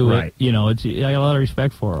not do it. I got a lot of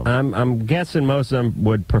respect for them. I'm guessing most of them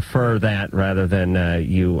would prefer that rather than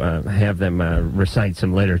you have them recite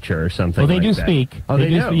some literature or something. Well, they like do that. speak. Oh, they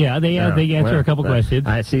do? Yeah, they answer a couple questions.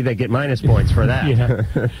 I see they get minus points for that.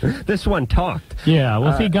 Yeah. This one talked. Yeah,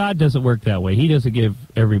 well, see, God doesn't work that way. He doesn't give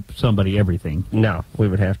somebody everything. No, we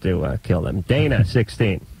would have to kill them. Dana,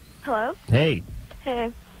 16. Hello? Hey.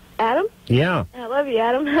 Hey. Adam? Yeah. I love you,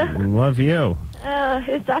 Adam. Love you.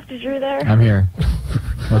 Is Dr. Drew there? I'm here.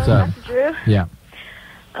 What's up? Dr. Drew? Yeah.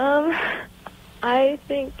 I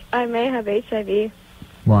think I may have HIV.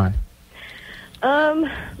 Why?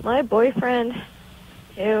 My boyfriend,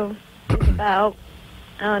 who is about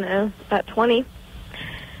 20,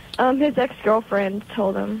 his ex-girlfriend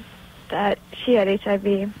told him that she had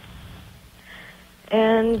HIV.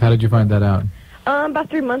 And how did you find that out?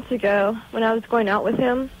 About 3 months ago, when I was going out with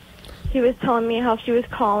him, he was telling me how she was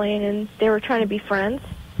calling and they were trying to be friends.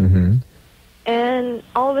 Mm-hmm. And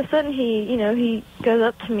all of a sudden he goes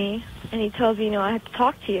up to me and he tells me, I have to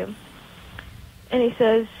talk to you. And he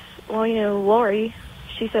says, well, Lori,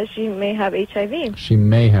 she says she may have HIV. She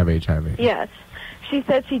may have HIV. Yes. She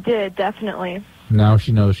said she did, definitely. Now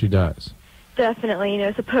she knows she does.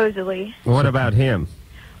 Definitely, supposedly. What about him?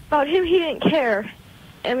 About him, he didn't care.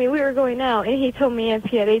 I mean, we were going out, and he told me if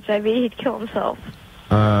he had HIV, he'd kill himself.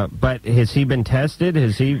 But has he been tested?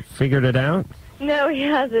 Has he figured it out? No, he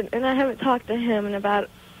hasn't, and I haven't talked to him in about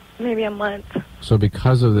maybe a month. So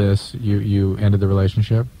because of this, you ended the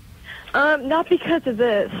relationship? Not because of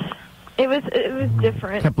this. It was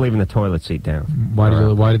different. Kept leaving the toilet seat down. Why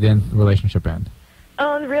did the relationship end?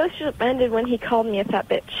 The relationship ended when he called me a fat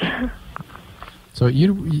bitch. So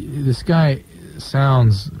this guy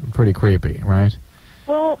sounds pretty creepy, right?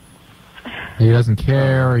 Well, he doesn't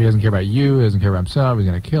care. He doesn't care about you. He doesn't care about himself. He's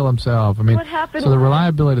going to kill himself. I mean, what happened? So the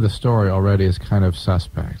reliability of the story already is kind of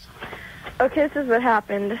suspect. Okay, this is what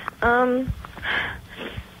happened. I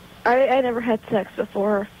never had sex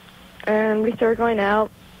before, and we started going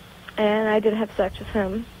out, and I did have sex with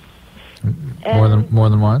him. More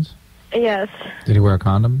than once? Yes. Did he wear a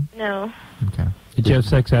condom? No. Okay. Did you have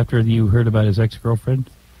sex after you heard about his ex-girlfriend?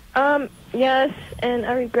 Yes, and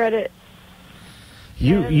I regret it.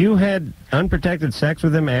 You had unprotected sex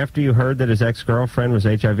with him after you heard that his ex-girlfriend was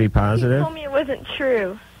HIV positive? He told me it wasn't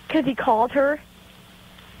true, because he called her.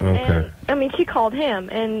 Okay. And, she called him,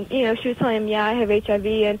 and, she was telling him, yeah, I have HIV,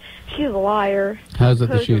 and she's a liar. How is it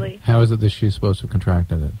that she's supposed to have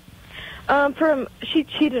contracted it? She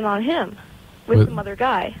cheated on him with some other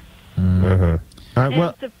guy. Uh-huh.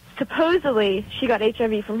 And supposedly, she got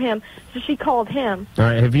HIV from him, so she called him. All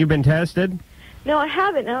right, have you been tested? No, I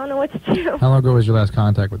haven't. I don't know what to do. How long ago was your last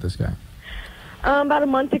contact with this guy? About a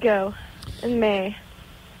month ago, in May.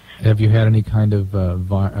 Have you had any kind of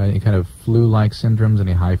flu-like syndromes,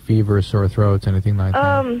 any high fever, sore throats, anything like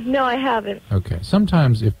that? No, I haven't. Okay.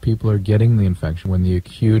 Sometimes if people are getting the infection, when the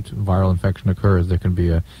acute viral infection occurs, there can be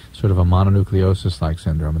a sort of a mononucleosis-like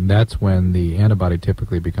syndrome, and that's when the antibody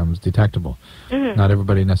typically becomes detectable. Mm-hmm. Not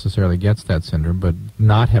everybody necessarily gets that syndrome, but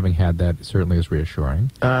not having had that certainly is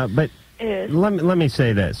reassuring. But let me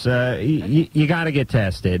say this. You got to get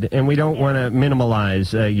tested, and we don't want to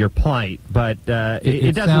minimalize your plight, but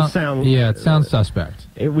it doesn't sound... Yeah, it sounds suspect.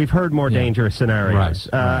 We've heard more dangerous scenarios.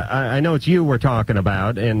 Right. I know it's you we're talking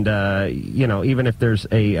about, and, even if there's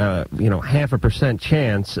a, 0.5%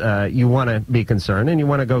 chance, you want to be concerned, and you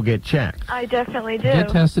want to go get checked. I definitely do. Get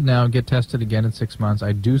tested now, get tested again in 6 months.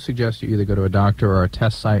 I do suggest you either go to a doctor or a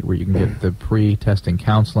test site where you can get the pre-testing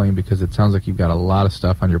counseling, because it sounds like you've got a lot of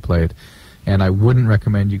stuff on your plate. And I wouldn't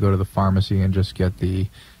recommend you go to the pharmacy and just get the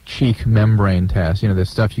cheek membrane test. There's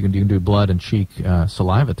stuff you can do blood and cheek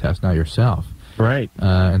saliva test now yourself. Right.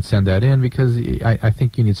 And send that in, because I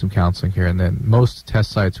think you need some counseling here. And then most test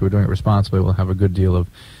sites who are doing it responsibly will have a good deal of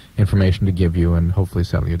information to give you and hopefully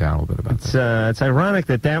settle you down a little bit about that. It's ironic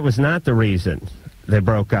that was not the reason they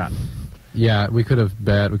broke up. Yeah, we could have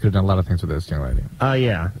done a lot of things with this young lady.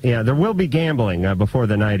 Yeah. There will be gambling before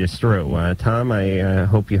the night is through. Tom, I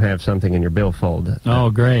hope you have something in your billfold. Oh,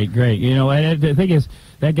 great. The thing is,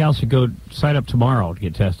 that gal should go sign up tomorrow to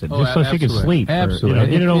get tested, just so she can sleep.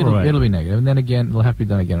 Absolutely. Get it over with. It'll be negative. And then again, it'll have to be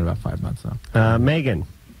done again in about 5 months, though. Megan.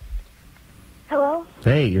 Hello?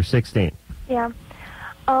 Hey, you're 16. Yeah.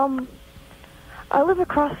 I live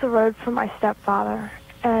across the road from my stepfather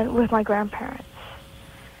and with my grandparents.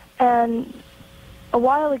 And a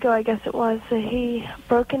while ago, I guess it was, he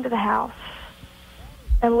broke into the house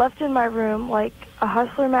and left in my room, like, a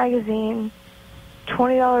Hustler magazine,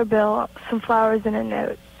 $20 bill, some flowers, and a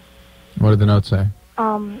note. What did the note say?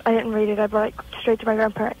 I didn't read it. I brought it straight to my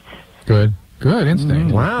grandparents. Good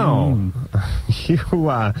instinct. Wow.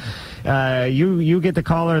 You get the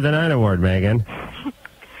Caller of the Night award, Megan.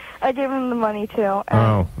 I gave him the money, too. Oh,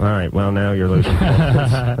 all right. Well, now you're losing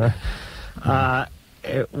focus.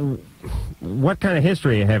 What kind of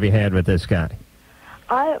history have you had with this guy?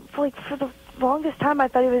 For the longest time, I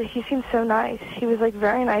thought he seemed so nice. He was,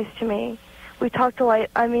 very nice to me. We talked a lot.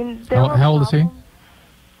 I mean, how old is he?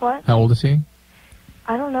 What? How old is he?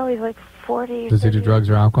 I don't know. He's 40. Does he do drugs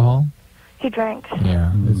or alcohol? He drinks.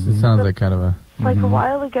 Yeah, it sounds like kind of a... A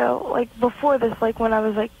while ago, before this, when I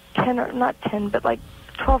was 10 or not 10, but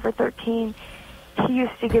 12 or 13, he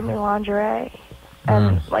used to give me lingerie,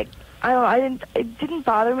 and it didn't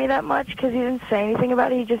bother me that much because he didn't say anything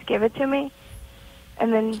about it. He just gave it to me,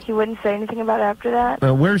 and then he wouldn't say anything about it after that.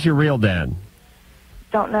 Where's your real dad?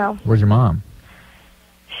 Don't know. Where's your mom?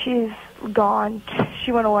 She's gone.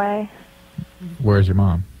 She went away. Where's your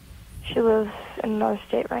mom? She lives in another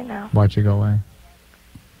state right now. Why'd she go away?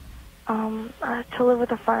 To live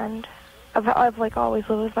with a friend. I've always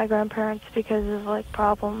lived with my grandparents because of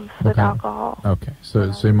problems with alcohol. Okay,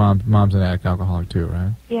 so your mom's an addict alcoholic too,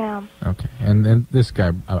 right? Yeah. Okay, and this guy,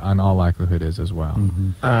 in all likelihood, is as well.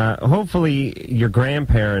 Mm-hmm. Hopefully, your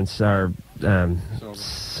grandparents are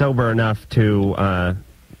sober enough to,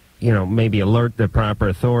 maybe alert the proper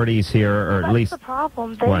authorities here, or at least that's the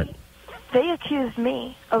problem. They accused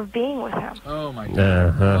me of being with him. Oh, my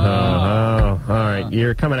God. All right.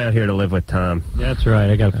 You're coming out here to live with Tom. That's right.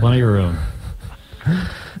 I got plenty of room.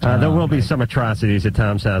 There will be some atrocities at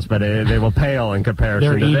Tom's house, but they will pale in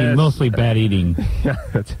comparison to They're this. Mostly bad eating.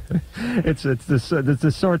 It's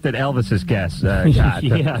the sort that Elvis's guests got.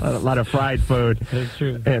 Yes. A lot of fried food. That's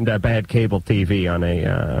true. And bad cable TV on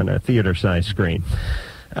a theater-sized screen.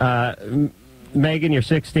 Megan, you're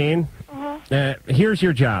 16. Here's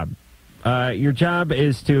your job. Your job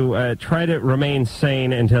is to try to remain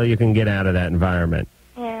sane until you can get out of that environment.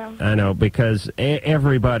 Yeah. I know, because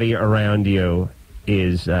everybody around you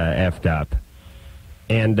is effed up.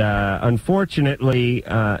 And unfortunately,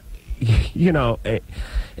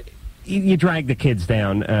 you drag the kids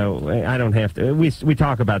down. I don't have to. We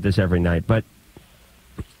talk about this every night, but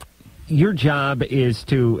your job is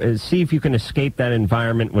to see if you can escape that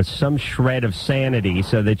environment with some shred of sanity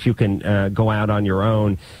so that you can go out on your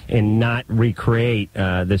own and not recreate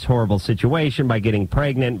this horrible situation by getting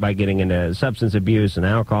pregnant, by getting into substance abuse and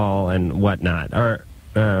alcohol and whatnot. Or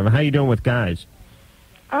how you doing with guys?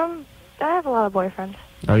 I have a lot of boyfriends.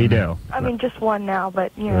 Oh, you do? I mean, just one now,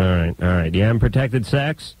 but, All right. You haven't protected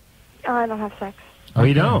sex? I don't have sex. Oh,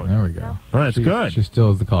 you don't? There we go. No. Well, that's good. She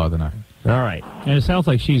still is the caller of the night. All right. And it sounds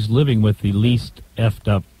like she's living with the least effed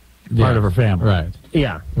up part of her family. Right.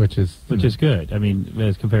 Yeah. Which is good. I mean,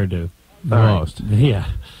 as compared to the most. Yeah.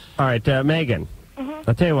 All right, Megan. Mm-hmm.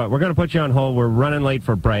 I'll tell you what, we're going to put you on hold. We're running late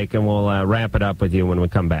for break, and we'll wrap it up with you when we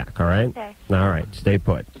come back, all right? Okay. All right, stay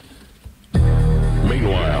put.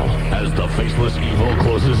 Meanwhile, as the faceless evil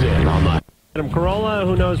closes in on the... Adam Carolla,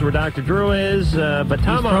 who knows where Dr. Drew is, but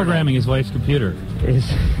Tom He's programming his wife's computer. Is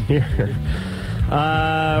here.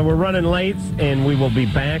 We're running late, and we will be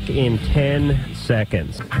back in 10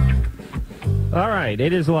 seconds. All right,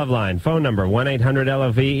 it is Loveline. Phone number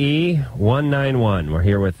 1-800-LOVE-191. We're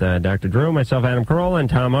here with Dr. Drew, myself, Adam Carolla, and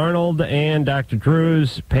Tom Arnold, and Dr.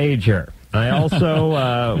 Drew's pager. I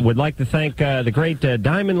also would like to thank the great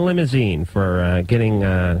Diamond Limousine for getting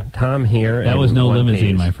Tom here. That was no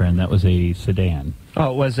limousine, my friend. That was a sedan.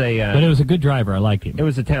 Oh, it was a... but it was a good driver. I liked him. It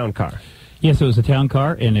was a town car. Yes, it was a town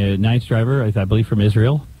car and a nice driver, I believe, from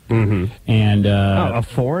Israel. Mm-hmm. And a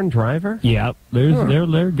foreign driver? Yeah,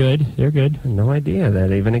 they're good. They're good. No idea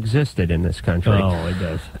that even existed in this country. Oh, it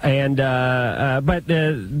does. And but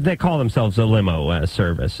they call themselves a limo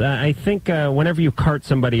service. I think whenever you cart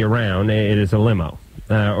somebody around, it is a limo.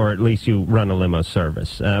 Or at least you run a limo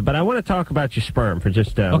service. But I want to talk about your sperm for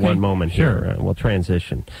just one moment here. We'll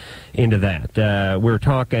transition into that. We were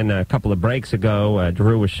talking a couple of breaks ago.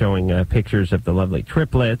 Drew was showing pictures of the lovely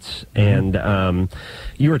triplets, and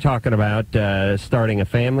you were talking about starting a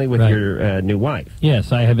family with your new wife.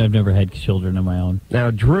 Yes, I've never had children of my own.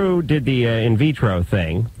 Now, Drew did the in vitro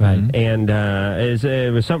thing. Right. And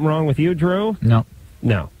was something wrong with you, Drew? No.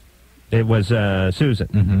 No. It was Susan.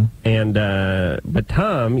 Mm-hmm. And but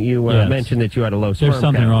Tom, you mentioned that you had a low sperm There's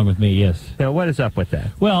something count. wrong with me, yes. Now, what is up with that?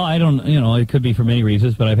 Well, I don't, it could be for many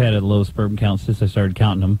reasons, but I've had a low sperm count since I started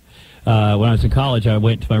counting them. When I was in college, I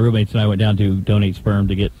went to my roommates and I went down to donate sperm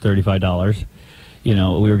to get $35. We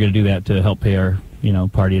were going to do that to help pay our,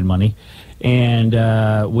 partying money. And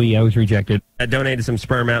I was rejected. I donated some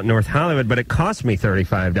sperm out in North Hollywood, but it cost me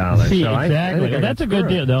 $35. See, so exactly. That's a good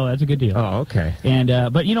deal, though. That's a good deal. Oh, okay. And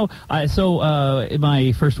but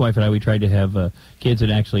my first wife and I, we tried to have kids,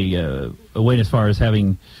 and actually went as far as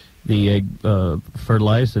having the egg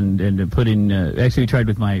fertilized and put in. Actually, we tried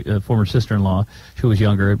with my former sister-in-law, who was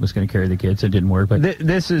younger, and was going to carry the kids. It didn't work. But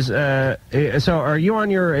this is so. Are you on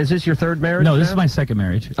your? Is this your third marriage? No, this now? is my second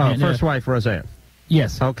marriage. Oh, first wife, Roseanne.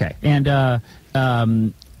 Yes. Okay. And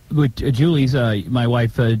with Julie's, my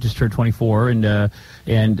wife just turned 24, and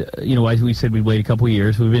we said we'd wait a couple of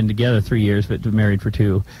years. We've been together 3 years, but married for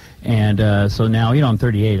 2. And so now, I'm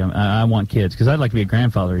 38. I want kids because I'd like to be a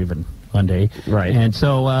grandfather even one day. Right. And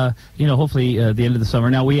so, hopefully at the end of the summer.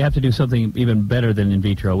 Now, we have to do something even better than in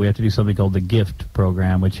vitro. We have to do something called the GIFT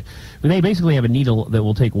program, which they basically have a needle that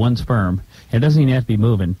will take one sperm, and it doesn't even have to be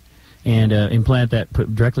moving, and implant that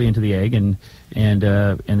directly into the egg and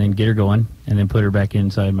then get her going and then put her back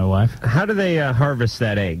inside my wife. How do they harvest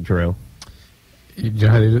that egg, Drew? You know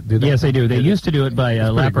how they do that? Yes, they do. They used to do it by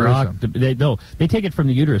laparoscopy. They take it from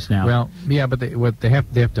the uterus now. Well, yeah, but they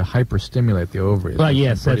have to hyperstimulate the ovaries. Well,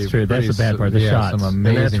 yes, that's true. That's the bad part. The shots. Some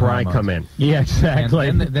amazing and that's where hormones. I come in. Yeah, exactly.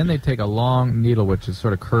 And then they take a long needle, which is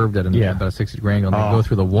sort of curved at about a 60-degree angle, and they go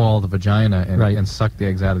through the wall of the vagina and suck the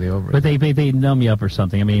eggs out of the ovaries. But they numb you up or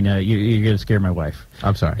something. I mean, you're going to scare my wife.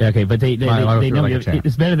 I'm sorry. Okay, but they numb you up.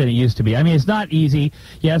 It's better than it used to be. I mean, it's not easy.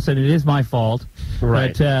 Yes, and it is my fault.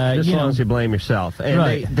 Right. But, as long as you blame yourself.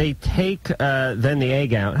 And they take then the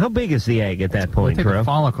egg out. How big is the egg at that point, They take Drew? the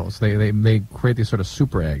follicles. They create these sort of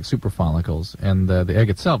super eggs, super follicles, and the egg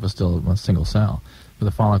itself is still a single cell. But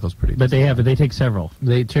the follicle's pretty. But they take several.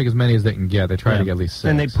 They take as many as they can get. They try to get at least 6.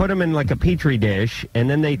 And they put them in like a petri dish, and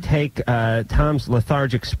then they take Tom's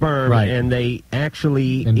lethargic sperm, and they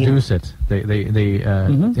actually induce it. They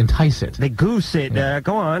entice it. They goose it.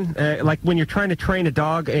 Go on. Like when you're trying to train a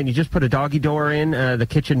dog, and you just put a doggy door in the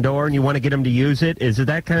kitchen door, and you want to get them to use it. Is it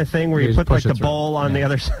that kind of thing where you put like the bowl on the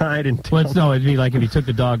other side? And no, it'd be like if you took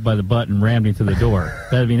the dog by the butt and rammed him through the door.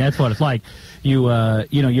 That's what it's like. You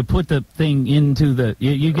you put the thing into the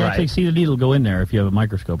you can actually see the needle go in there if you have a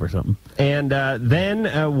microscope or something. And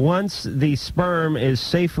then once the sperm is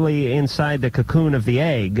safely inside the cocoon of the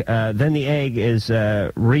egg, then the egg is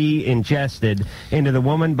re-ingested into the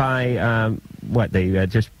woman by they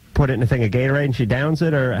just put it in a thing of Gatorade and she downs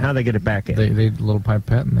it, or how they get it back in? They little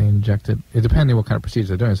pipette and they inject it. It depends on what kind of procedure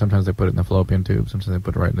they're doing. Sometimes they put it in the fallopian tube. Sometimes they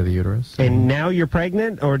put it right into the uterus. And now you're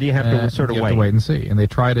pregnant, or do you have to sort of you wait? have to wait and see. And they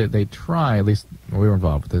try, at least we were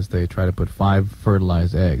involved with this, they try to put 5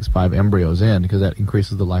 fertilized eggs, 5 embryos in, because that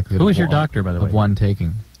increases the likelihood Who was your doctor, by the way? Of one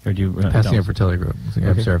taking. Or do you, Pasadena Fertility Group.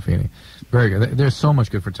 Serafini. Very good. There's so much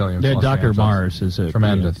good fertility. Dr. Mars is a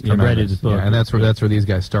tremendous. Read his book. Yeah, and that's where these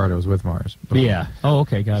guys started. Was with Mars. Yeah. Oh,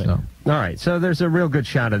 okay, got it. All right. So there's a real good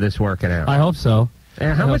shot of this working out. I hope so.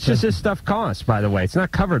 And how much does this stuff cost, by the way? It's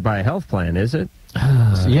not covered by a health plan, is it?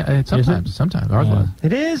 Yeah, sometimes. Ours was.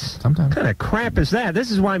 It is? Sometimes. What kind of crap is that?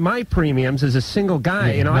 This is why my premiums as a single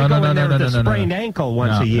guy, I go in there with a sprained ankle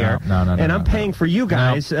once a year, and I'm paying for you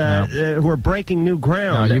guys who are breaking new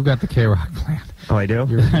ground. No, you've got the K-Rock plan. Oh, I do?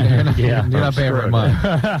 You're not paying very much.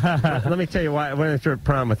 Let me tell you what's the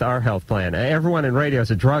problem with our health plan. Everyone in radio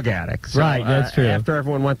is a drug addict. So, right, that's true. After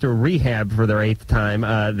everyone went through rehab for their 8th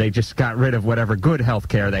time, they just got rid of whatever good health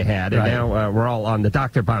care they had, and now we're all on the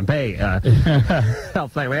Dr. Bombay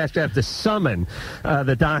health plan. We actually have to summon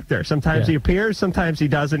the doctor. Sometimes he appears, sometimes he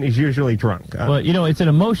doesn't. He's usually drunk. Well, it's an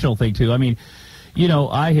emotional thing, too. I mean,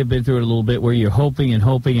 I have been through it a little bit where you're hoping,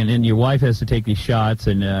 and then your wife has to take these shots,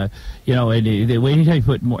 and, anytime you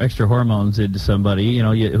put more extra hormones into somebody,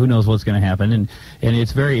 who knows what's going to happen, and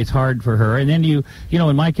it's hard for her. And then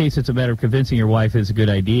in my case, it's a matter of convincing your wife is a good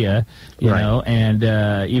idea, you know, and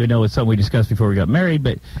even though it's something we discussed before we got married,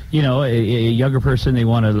 but, a younger person, they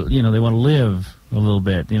want to live a little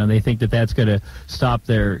bit. They think that that's going to stop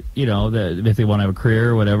their, if they want to have a career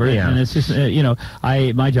or whatever. Yeah. And it's just,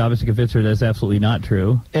 my job is to convince her that's absolutely not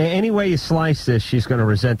true. Any way you slice this, she's going to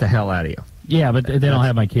resent the hell out of you. Yeah, but then I'll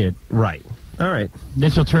have my kid. Right. All right.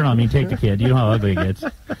 Then she'll turn on me and take the kid. You know how ugly it gets.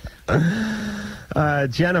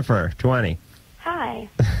 Jennifer, 20. Hi.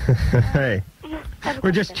 Hey.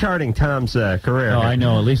 We're just charting Tom's career. Oh, I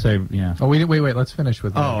know. At least Oh, wait. Let's finish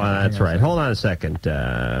with. That's right. Hold on a second.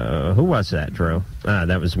 Who was that, Drew?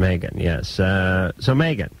 That was Megan. Yes. So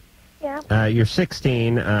Megan. Yeah. You're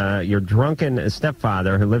 16. Your drunken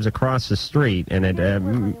stepfather who lives across the street, and he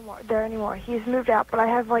doesn't live there anymore. He's moved out, but I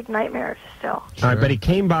have nightmares still. Sure. All right, but he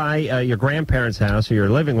came by your grandparents' house, who you're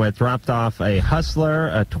living with, dropped off a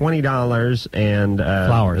Hustler, $20, and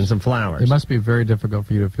flowers, and some flowers. It must be very difficult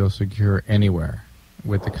for you to feel secure anywhere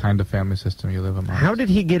with the kind of family system you live among. How did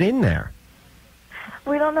he get in there?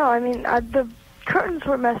 We don't know. I mean, the curtains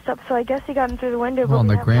were messed up, so I guess he got in through the window. Well, and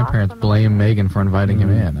the grandparents blame Megan for inviting him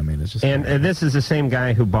in. I mean, it's just. And this is the same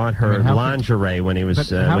guy who bought her lingerie when he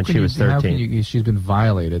was when she was 13. She's been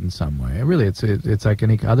violated in some way. Really, it's like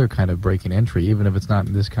any other kind of break and entry, even if it's not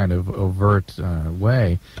in this kind of overt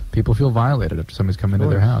way. People feel violated if somebody's come into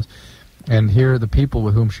their house, and here the people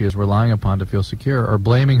with whom she is relying upon to feel secure are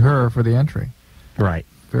blaming her for the entry. Right.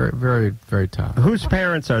 Very, very, very tough. Whose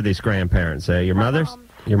parents are these grandparents? Your mother's?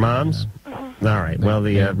 Your mom's? Mm-hmm. All right. Well,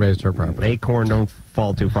 the raised her property. Acorn don't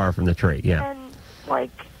fall too far from the tree. Yeah.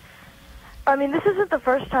 And this isn't the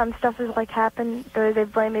first time stuff has happened. They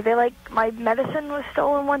blame me. My medicine was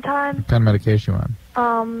stolen one time. What kind of medication you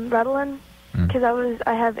on? Ritalin, because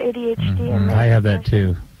I have ADHD and I have that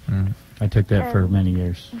too. I took that for many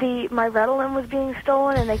years. My Ritalin was being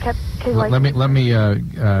stolen, and they kept. Let me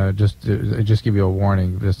just give you a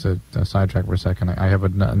warning. Just to sidetrack for a second. I have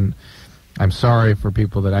I'm sorry for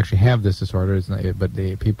people that actually have this disorder, but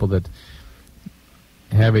the people that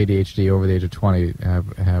have ADHD over the age of 20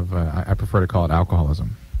 have I prefer to call it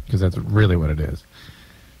alcoholism, because that's really what it is.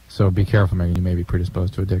 So be careful, Megan. You may be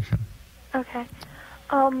predisposed to addiction. Okay.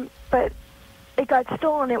 But it got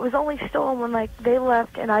stolen. It was only stolen when they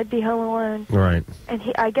left and I'd be home alone. Right. And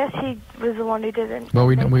I guess he was the one who did it. Well,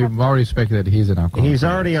 we've already speculated he's an alcoholic. He's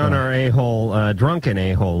already on our a-hole, drunken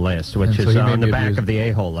a-hole list, which is on the back of the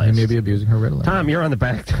a-hole list. He may be abusing her Ritalin. Tom, you're on the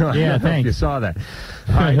back. Yeah, thanks. You saw that.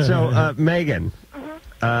 All right, so Megan,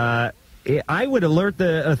 I would alert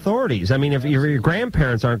the authorities. I mean, if your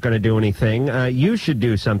grandparents aren't going to do anything, you should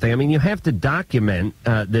do something. I mean, you have to document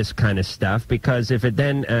this kind of stuff, because if it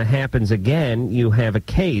then happens again, you have a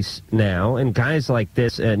case now, and guys like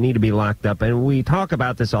this need to be locked up. And we talk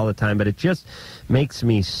about this all the time, but it just makes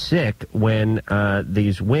me sick when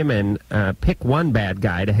these women pick one bad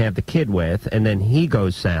guy to have the kid with, and then he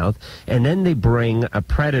goes south, and then they bring a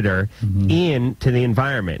predator into the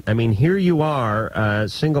environment. I mean, here you are,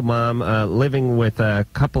 single mom, living with a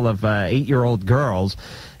couple of 8-year-old girls,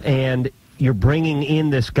 and you're bringing in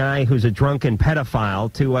this guy who's a drunken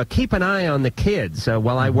pedophile to keep an eye on the kids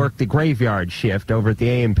while I work the graveyard shift over at the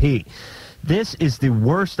A&P. This is the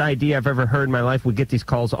worst idea I've ever heard in my life. We get these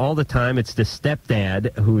calls all the time. It's the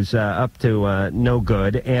stepdad who's up to no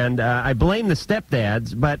good, and I blame the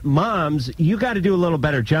stepdads, but moms, you got to do a little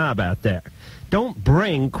better job out there. Don't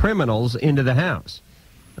bring criminals into the house.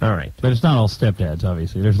 All right. But it's not all stepdads,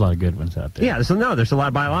 obviously. There's a lot of good ones out there. Yeah, there's a lot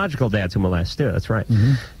of biological dads who molest, too. That's right.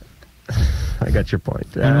 I got your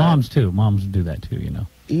point. And moms, too. Moms do that, too,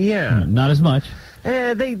 Yeah. Not as much.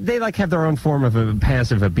 They have their own form of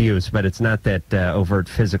passive abuse, but it's not that overt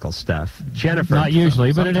physical stuff. Jennifer. Not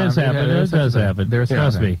usually, but it does happen. It does happen.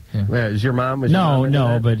 Trust me. Is your mom?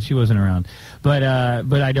 No, but she wasn't around. But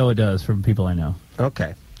I know it does from people I know.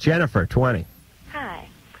 Okay. Jennifer, 20. Hi.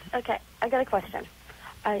 Okay, I got a question.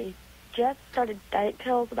 I just started diet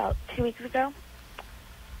pills about 2 weeks ago.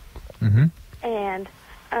 Mm-hmm. And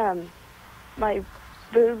my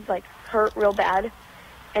boobs, like, hurt real bad.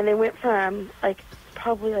 And they went from, like,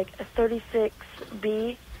 probably, like, a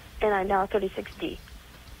 36B, and I'm now a 36D.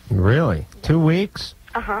 Really? 2 weeks?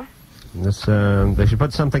 Uh-huh. This, they should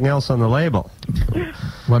put something else on the label.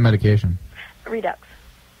 What medication? Redux.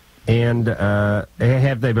 And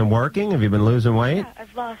have they been working? Have you been losing weight? Yeah,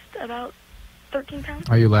 I've lost about 13 pounds.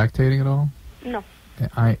 Are you lactating at all? No.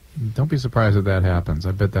 Don't be surprised if that happens.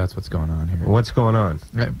 I bet that's what's going on here. What's going on?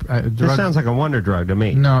 This sounds like a wonder drug to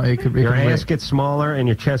me. No, it could. Your ass gets smaller and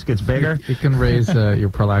your chest gets bigger. It can raise your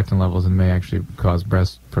prolactin levels and may actually cause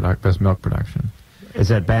breast milk production. Is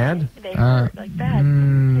that bad? They hurt like bad.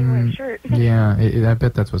 They wear a shirt. Yeah, I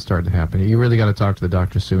bet that's what's starting to happen. You really got to talk to the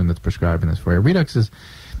doctor soon that's prescribing this for you. Redux is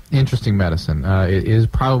interesting medicine. It is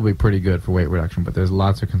probably pretty good for weight reduction, but there's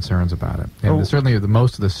lots of concerns about it. And certainly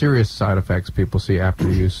most of the serious side effects people see after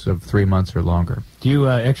the use of 3 months or longer. Do you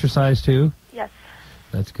exercise too? Yes.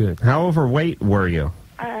 That's good. How overweight were you?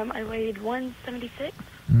 I weighed 176.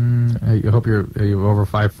 I hope are you over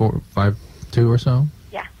 5'4", 5'2" or so?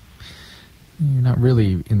 Yeah. You're not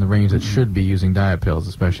really in the range that should be using diet pills,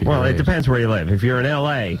 especially. Well, it depends where you live. If you're in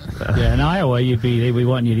L.A. Yeah, in Iowa, they'd be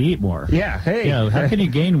wanting you to eat more. Yeah, hey. Yeah, how can you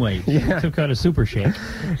gain weight? Yeah. Some kind of super shake.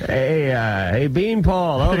 Hey, Bean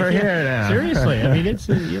Paul, over here now. Seriously, I mean, it's,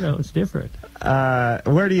 it's different.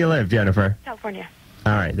 Where do you live, Jennifer? California.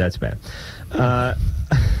 All right, that's bad.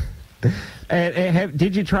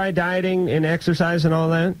 Did you try dieting and exercise and all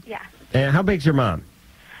that? Yeah. And how big's your mom?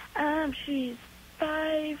 She's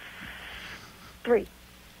 5'3".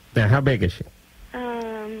 Now, how big is she?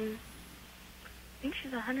 I think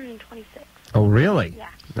she's 126. Oh, really? Yeah.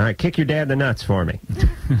 All right, kick your dad in the nuts for me.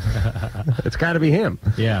 It's got to be him.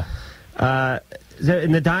 Yeah. And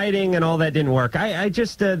the dieting and all that didn't work. I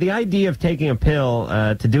just, the idea of taking a pill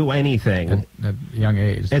to do anything. At a young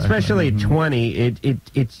age. Especially at 20,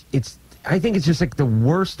 it's I think it's just like the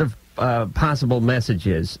worst of possible message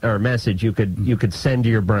you could send to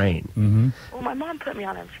your brain. Mm-hmm. Well, my mom put me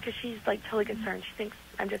on it because she's, like, totally concerned. She thinks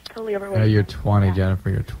I'm just totally overweight. You're 20, Jennifer.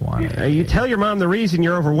 You're 20. You tell your mom the reason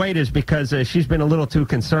you're overweight is because she's been a little too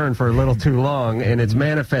concerned for a little too long, and it's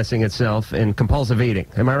manifesting itself in compulsive eating.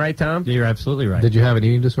 Am I right, Tom? You're absolutely right. Did you have an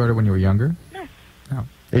eating disorder when you were younger? No. No.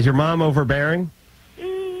 Is your mom overbearing?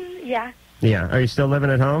 Yeah. Yeah. Are you still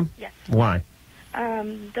living at home? Yes. Why?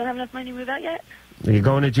 Don't have enough money to move out yet. Are you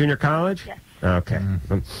going to junior college? Yes. Okay.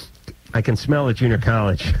 I can smell the junior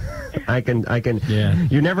college. I can. Yeah.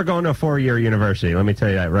 You're never going to a 4-year university. Let me tell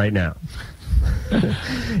you that right now.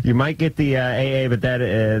 You might get the AA, but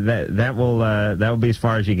that will be as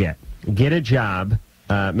far as you get. Get a job,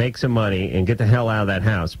 make some money, and get the hell out of that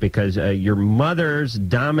house because your mother's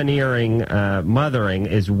domineering mothering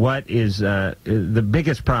is what is the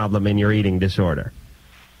biggest problem in your eating disorder.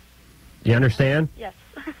 You understand? Yes.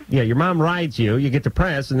 Yeah, your mom rides you, you get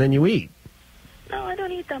depressed, and then you eat. No, I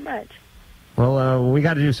don't eat that much. Well, we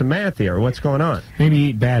got to do some math here. What's going on? Maybe you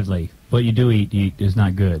eat badly. What you do eat is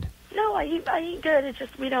not good. No, I eat good. It's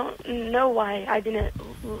just we don't know why I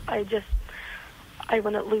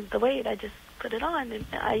wouldn't lose the weight. I just put it on, and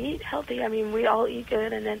I eat healthy. I mean, we all eat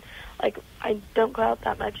good, and then, like, I don't go out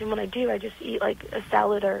that much, and when I do, I just eat, like, a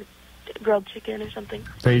salad or grilled chicken or something.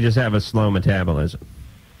 So you just have a slow metabolism.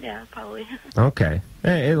 Yeah, probably. Okay.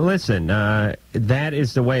 Hey, listen, that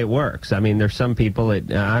is the way it works. I mean, there's some people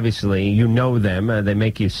that, obviously, you know them. They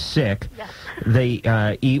make you sick. Yeah.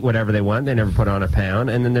 They eat whatever they want. They never put on a pound.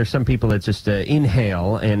 And then there's some people that just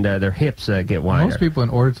inhale and their hips get wider. Most people, in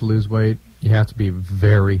order to lose weight, you have to be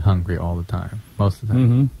very hungry all the time, most of the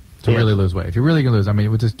time, to really lose weight. If you're really going to lose, I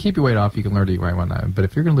mean, just keep your weight off, you can learn to eat right one night. But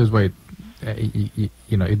if you're going to lose weight,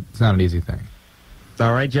 it's not an easy thing.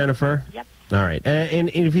 All right, Jennifer? Yep. All right, and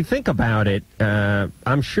if you think about it,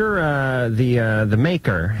 I'm sure the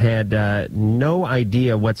maker had no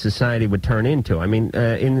idea what society would turn into. I mean,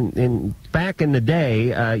 back in the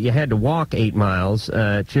day, you had to walk 8 miles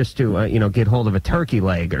just to get hold of a turkey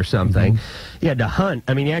leg or something. You had to hunt.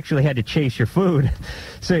 I mean, you actually had to chase your food.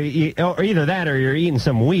 So or either that or you're eating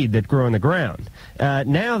some weed that grew on the ground.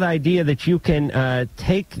 Now the idea that you can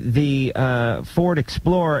take the Ford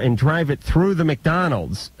Explorer and drive it through the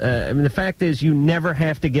McDonald's. I mean, the fact is you never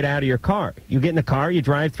have to get out of your car. You get in the car, you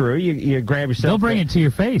drive through, you grab yourself. They'll bring it to your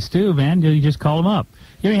face, too, man. You just call them up.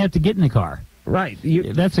 You don't even have to get in the car. Right.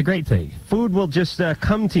 That's a great thing. Food will just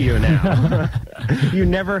come to you now. You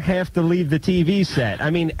never have to leave the TV set.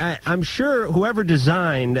 I mean, I'm sure whoever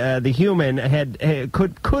designed the human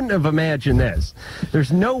couldn't have imagined this.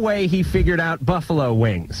 There's no way he figured out buffalo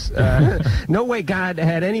wings. No way God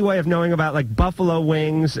had any way of knowing about like buffalo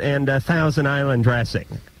wings and Thousand Island dressing.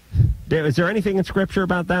 Is there anything in Scripture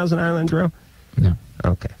about Thousand Island, Drew? No.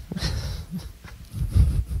 Okay.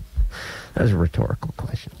 That's a rhetorical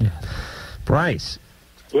question. Yeah. Bryce.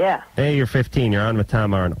 Yeah. Hey, you're 15. You're on with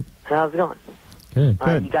Tom Arnold. How's it going? Good.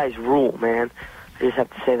 Good. You guys rule, man. I just have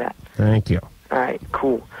to say that. Thank you. All right,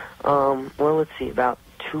 cool. Well, let's see. About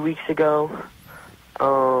 2 weeks ago,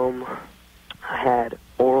 I had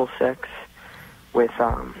oral sex with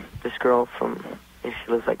this girl from,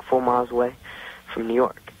 she lives like 4 miles away from New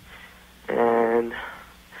York. And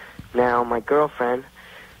now my girlfriend,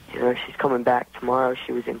 she's coming back tomorrow.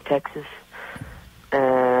 She was in Texas.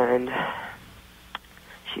 And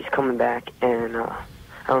she's coming back, and I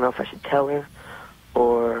don't know if I should tell her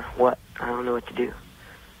or what. I don't know what to do.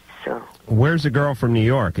 So. Where's the girl from New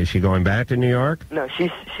York? Is she going back to New York? No, she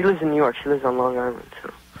lives in New York. She lives on Long Island.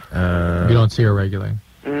 So. You don't see her regularly?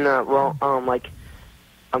 No, well,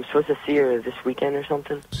 I'm supposed to see her this weekend or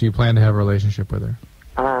something. So you plan to have a relationship with her?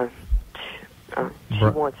 She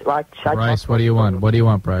wants. Bryce, what do you want? What do you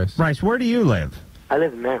want, Bryce? Bryce, where do you live? I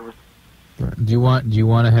live in Maryland. Do you want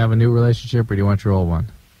to have a new relationship, or do you want your old one?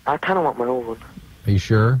 I kind of want my old one. Are you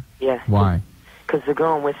sure? Yeah. Why? Because the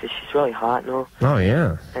girl I'm with, she's really hot and all. Oh,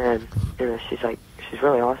 yeah. And, she's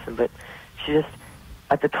really awesome. But she just,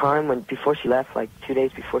 at the time, before she left, like 2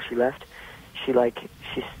 days before she left, she was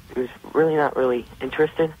really not really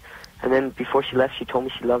interested. And then before she left, she told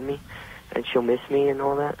me she loved me, and she'll miss me and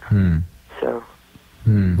all that. So.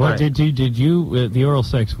 What did you the oral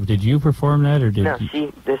sex? Did you perform that, or did? No,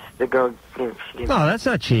 the girl. She gave No, that's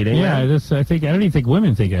not cheating. Yeah, I don't even think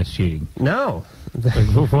women think that's cheating. No.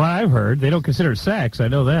 From what I've heard, they don't consider it sex. I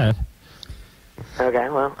know that. Okay,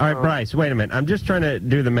 well. All right, Bryce. Wait a minute. I'm just trying to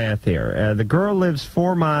do the math here. The girl lives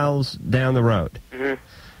 4 miles down the road.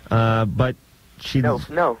 But she.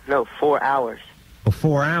 No, 4 hours. Oh,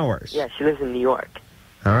 4 hours. Yeah, she lives in New York.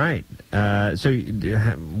 All right. So,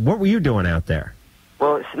 what were you doing out there?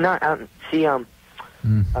 Well, it's not out. See, it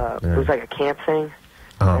was like a camp thing.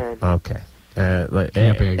 Oh, okay.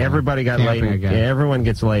 Camping again. Everybody got Camping laid. again. Yeah, everyone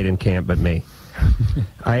gets laid in camp but me.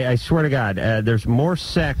 I swear to God, there's more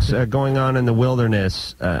sex going on in the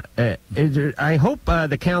wilderness. I hope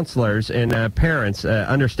the counselors and parents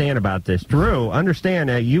understand about this. Drew,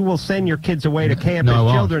 understand, you will send your kids away to camp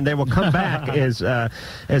as children. They will come back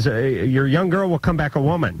your young girl will come back a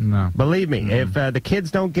woman. No. Believe me, if the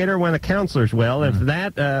kids don't get her, when the counselors will, if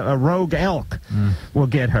that a rogue elk will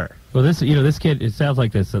get her. Well, this kid, it sounds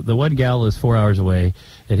like this. The one gal is 4 hours away.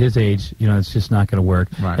 At his age, it's just not going to work.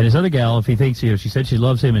 Right. And his other gal, if he thinks, she said she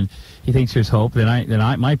loves him and he thinks there's hope, then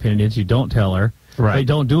my opinion is you don't tell her. Right.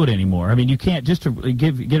 Don't do it anymore. I mean, you can't, just to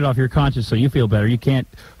get it off your conscience so you feel better, you can't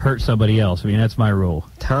hurt somebody else. I mean, that's my rule.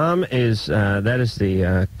 Tom is, that is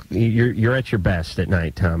the, you're at your best at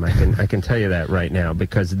night, Tom. I can tell you that right now,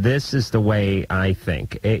 because this is the way I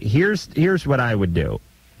think. Here's what I would do.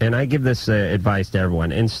 And I give this advice to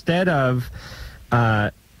everyone. Instead of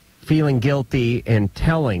feeling guilty and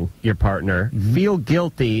telling your partner, feel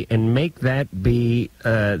guilty and make that be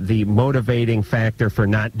the motivating factor for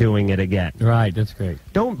not doing it again. Right, that's great.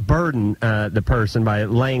 Don't burden the person by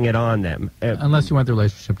laying it on them. Unless you want the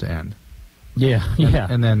relationship to end. Yeah.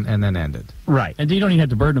 And then end it. Right. And you don't even have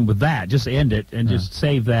to burden them with that. Just end it and just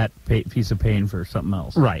save that piece of pain for something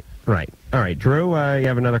else. Right. All right, Drew, you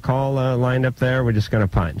have another call lined up there. We're just going to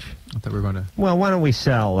punch. I thought we were going to... Well, why don't we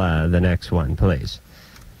sell the next one, please?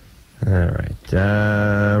 All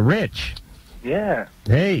right. Rich. Yeah.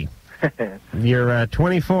 Hey. You're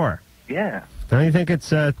 24. Yeah. Don't you think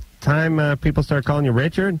it's time people start calling you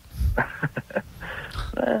Richard?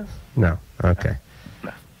 No. Okay.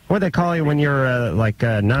 No. What'd they call you when you're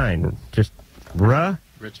 9? Just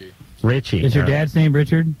Richie. Richie. Is your dad's name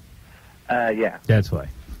Richard? Yeah. That's why.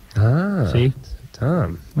 Ah. See?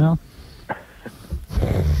 Tom. Well,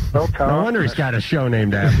 Well, Tom. No wonder he's got a show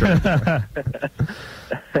named after him.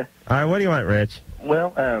 All right, what do you want, Rich?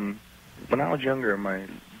 Well, when I was younger, my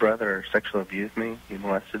brother sexually abused me. He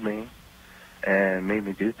molested me and made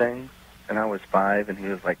me do things. And I was 5, and he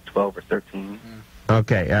was like 12 or 13.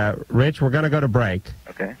 Okay, Rich, we're going to go to break.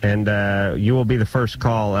 Okay. And you will be the first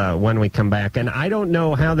call when we come back. And I don't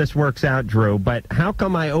know how this works out, Drew, but how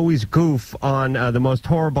come I always goof on the most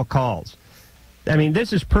horrible calls? I mean,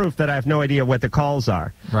 this is proof that I have no idea what the calls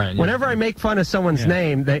are. Right. Whenever I make fun of someone's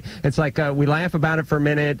name, it's like we laugh about it for a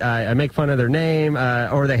minute, I make fun of their name,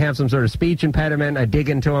 or they have some sort of speech impediment, I dig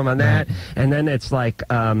into them on that, and then it's like...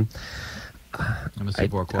 I'm a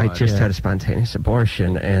C4 quad. I just had a spontaneous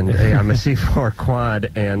abortion, and I'm a C4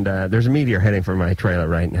 quad, and there's a meteor heading for my trailer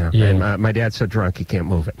right now. Yeah. And my dad's so drunk he can't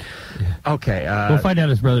move it. Yeah. Okay. We'll find out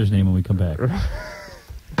his brother's name when we come back.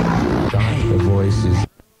 The voice is...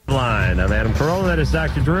 Line. I'm Adam Carolla. That is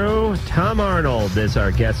Dr. Drew. Tom Arnold is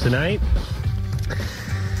our guest tonight.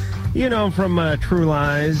 You know him from True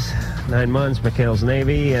Lies, 9 Months, McHale's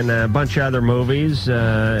Navy, and a bunch of other movies,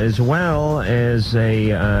 as well as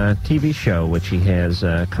a TV show, which he has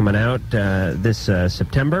coming out this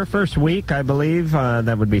September. First week, I believe.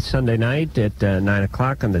 That would be Sunday night at 9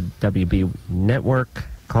 o'clock on the WB Network,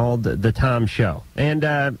 called The Tom Show. And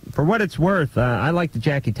for what it's worth, I like the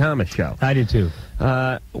Jackie Thomas Show. I do, too.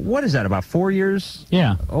 What is that, about 4 years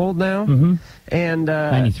old now? Mm-hmm. And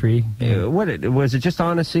 93. Was it just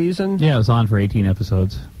on a season? Yeah, it was on for 18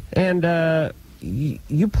 episodes. And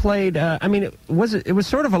you played, I mean, it was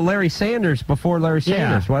sort of a Larry Sanders before Larry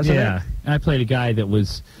Sanders, wasn't it? Yeah, I played a guy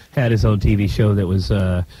that had his own TV show that was,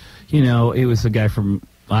 it was a guy from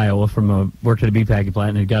Iowa, worked at a meat packing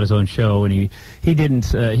plant, and he got his own show, and he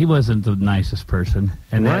wasn't the nicest person,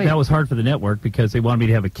 and that was hard for the network because they wanted me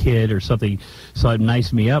to have a kid or something, so it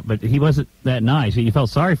niced me up, but he wasn't that nice. You felt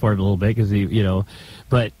sorry for him a little bit because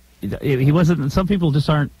but he wasn't. Some people just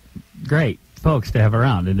aren't great folks to have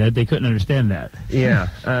around, and they couldn't understand that. Yeah.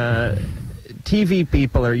 TV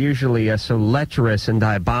people are usually so lecherous and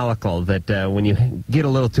diabolical that when you get a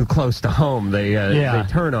little too close to home, they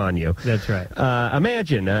turn on you. That's right.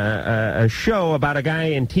 Imagine a show about a guy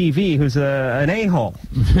in TV who's an a-hole.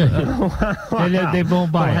 They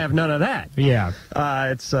won't buy it. Have none of that. Yeah.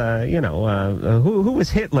 It's who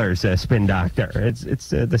was Hitler's spin doctor? It's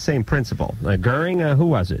the same principle. Goering, who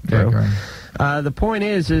was it? Yeah, the point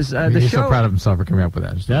is the show. He's so proud of himself for coming up with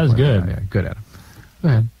that. That was good. Yeah, good at him. Go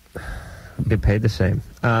ahead. Get paid the same.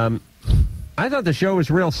 I thought the show was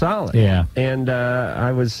real solid. Yeah. And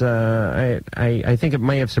I think it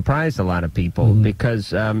may have surprised a lot of people because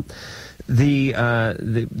the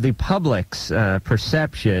public's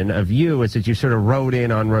perception of you is that you sort of rode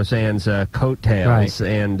in on Roseanne's coattails,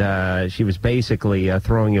 and she was basically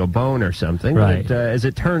throwing you a bone or something. Right. But as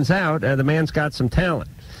it turns out, the man's got some talent.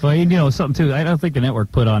 Well, something too. I don't think the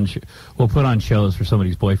network will put on shows for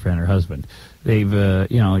somebody's boyfriend or husband. They've,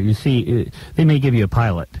 you see, they may give you a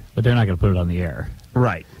pilot, but they're not going to put it on the air.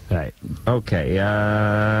 Right. Right. Okay.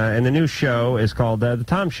 And the new show is called The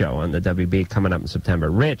Tom Show on the WB, coming up in September.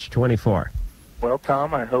 Rich, 24. Well,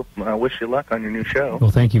 Tom, I wish you luck on your new show.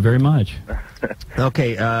 Well, thank you very much.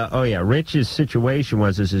 Okay. Rich's situation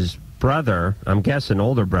was his brother, I'm guessing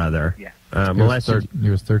older brother, molested. He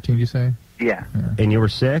was 13, you say? Yeah. And you were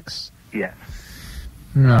 6? Yes.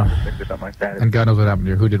 No. Or something like that. And God knows what happened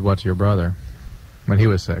to you. Who did what to your brother when he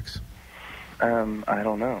was 6? I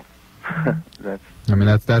don't know.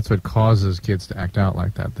 That's what causes kids to act out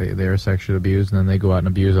like that. They are sexually abused, and then they go out and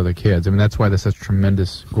abuse other kids. I mean, that's why there's such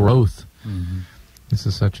tremendous growth. Mm-hmm. This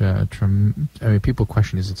is such a people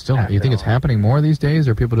question, is it still... You think it's happening more these days,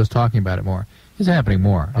 or are people just talking about it more? It's happening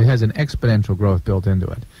more. It has an exponential growth built into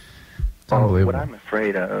it. It's unbelievable. What I'm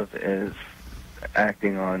afraid of is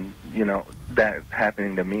acting on, that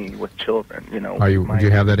happening to me with children, Do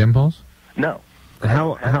you have that impulse? No.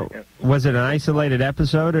 How was it an isolated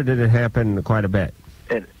episode, or did it happen quite a bit?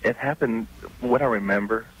 It happened, what I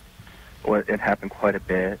remember, it happened quite a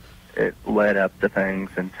bit. It led up to things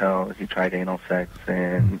until he tried anal sex,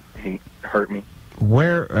 and he hurt me.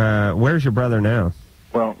 Where's your brother now?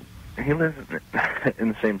 Well, he lives in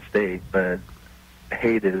the same state, but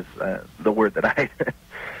hate is the word that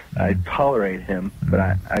I tolerate him, but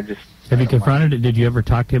I just... Have you confronted it? Did you ever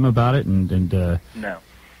talk to him about it? No.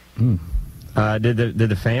 Did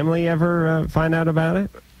the family ever find out about it?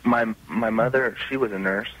 My mother, she was a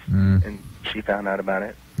nurse, and she found out about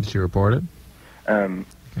it. Did she report it?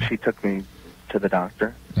 She took me to the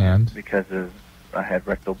doctor. And? Because I had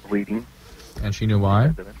rectal bleeding. And she knew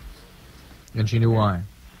why? And she knew why?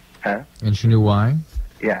 Huh? And she knew why?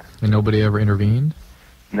 Yeah. And nobody ever intervened?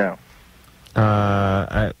 No.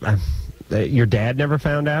 Your dad never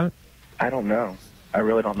found out? I don't know. I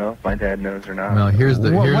really don't know if my dad knows or not.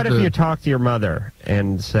 Well, what if you talk to your mother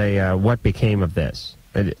and say, what became of this?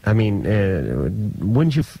 I mean,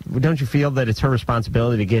 don't you feel that it's her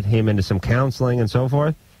responsibility to get him into some counseling and so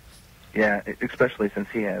forth? Yeah, especially since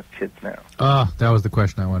he has kids now. Oh, that was the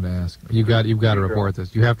question I wanted to ask. You've got to report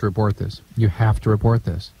this. You have to report this. You have to report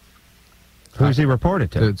this. Who's he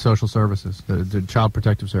reported to? The social services, the child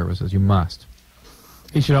protective services. You must.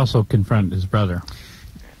 He should also confront his brother.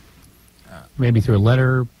 Maybe through a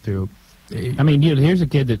letter, I mean, here's a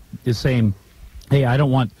kid that is saying, hey,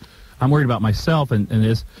 I'm worried about myself and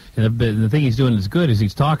this, and the thing he's doing is good is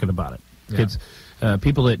he's talking about it. Yeah. Kids,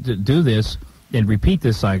 people that do this and repeat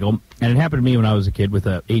this cycle, and it happened to me when I was a kid with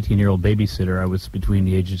an 18-year-old babysitter. I was between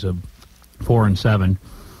the ages of 4 and 7,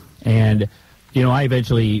 and, I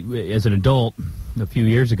eventually, as an adult, a few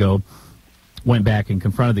years ago, went back and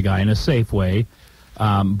confronted the guy in a safe way,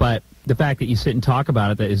 but the fact that you sit and talk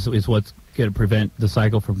about it is what's going to prevent the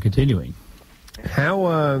cycle from continuing.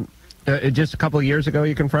 How, just a couple of years ago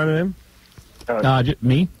you confronted him?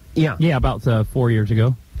 Me? Yeah. Yeah, about 4 years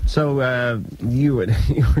ago. So you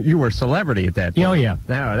were a celebrity at that point. Oh, yeah.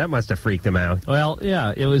 No, that must have freaked him out. Well,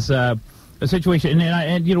 yeah, it was a situation,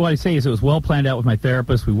 and you know what I say is it was well planned out with my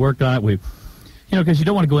therapist. We worked on it. Because you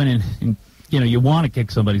don't want to go in and you want to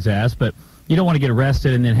kick somebody's ass, but you don't want to get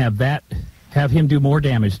arrested and then have him do more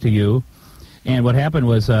damage to you. And what happened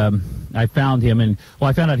was I found him, and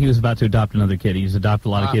I found out he was about to adopt another kid. He's adopted a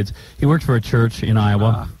lot of kids. He works for a church in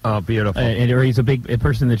Iowa. Oh, beautiful. And he's a big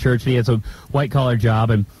person in the church. He has a white-collar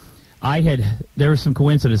job, and there were some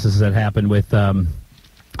coincidences that happened with,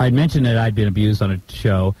 I'd mentioned that I'd been abused on a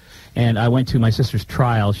show, and I went to my sister's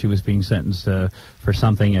trial. She was being sentenced for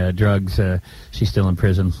something, drugs. She's still in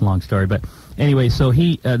prison, long story, but anyway, so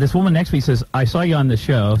this woman next to me says, I saw you on the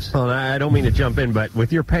show. Well, I don't mean to jump in, but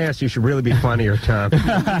with your past, you should really be funnier, Tom.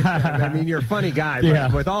 I mean, you're a funny guy,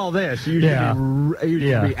 but with all this, you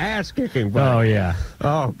should be ass-kicking. Oh, yeah.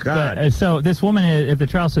 Oh, God. But, so this woman at the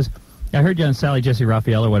trial says, I heard you on Sally Jesse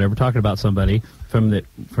Raphael or whatever talking about somebody from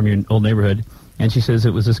your old neighborhood, and she says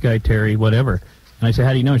it was this guy, Terry, whatever. And I said,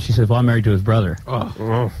 how do you know? And she says, well, I'm married to his brother.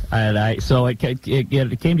 Oh. And so it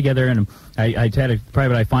came together, and I had a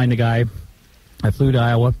private eye find the guy. I flew to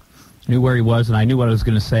Iowa, knew where he was, and I knew what I was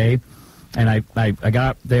going to say. And I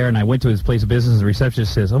got there, and I went to his place of business, and the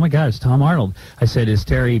receptionist says, oh, my God, it's Tom Arnold. I said, is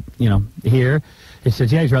Terry, here? He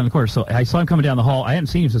says, yeah, he's around the corner. So I saw him coming down the hall. I hadn't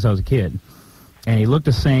seen him since I was a kid. And he looked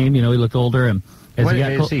the same, he looked older. And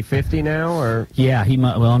is he 50 now? Or? Yeah,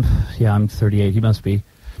 I'm 38. He must be.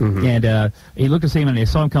 Mm-hmm. And he looked the same, and I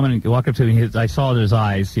saw him coming and walked up to me. I saw it in his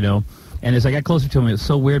eyes, And as I got closer to him, it was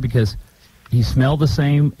so weird because he smelled the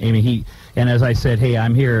same. I mean, and as I said, hey,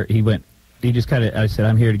 I'm here, I said,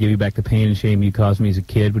 I'm here to give you back the pain and shame you caused me as a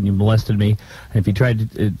kid when you molested me. And if you tried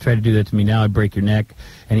to do that to me now, I'd break your neck.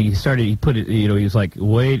 And he put it, he was like,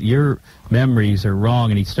 wait, your memories are wrong.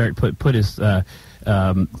 And he put his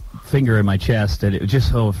finger in my chest, and it was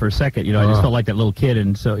just for a second, I just felt like that little kid,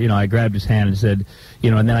 and so I grabbed his hand and said,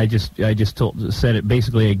 and then I just said it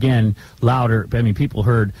basically again louder. I mean, people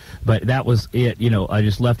heard, but that was it. I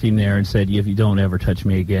just left him there and said, if you don't ever touch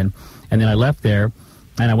me again. And then I left there,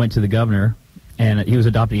 and I went to the governor, and he was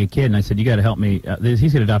adopting a kid, and I said, you got to help me. He's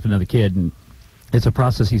going to adopt another kid, and it's a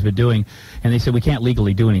process he's been doing. And they said we can't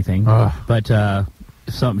legally do anything, but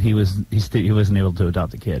he wasn't able to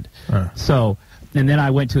adopt a kid. So. And then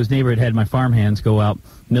I went to his neighborhood, had my farm hands go out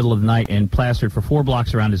middle of the night and plastered for 4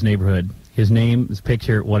 blocks around his neighborhood. His name, his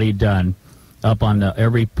picture, what he'd done. Up on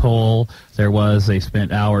every pole there was. They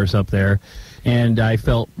spent hours up there. And I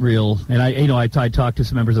felt real. And I talked to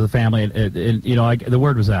some members of the family, and the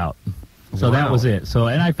word was out. So that was it.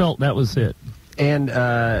 And I felt that was it. And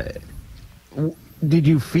did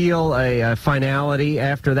you feel a finality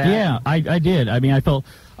after that? Yeah, I did. I mean,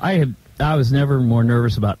 I was never more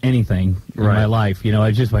nervous about anything in my life.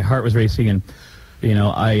 My heart was racing, and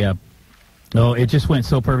it just went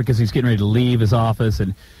so perfect because he's getting ready to leave his office,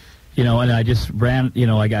 and and I just ran.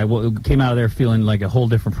 I came out of there feeling like a whole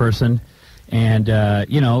different person, and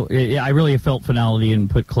I really felt finality and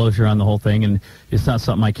put closure on the whole thing, and it's not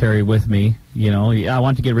something I carry with me. I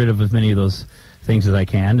want to get rid of as many of those things as I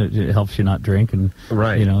can. It helps you not drink, and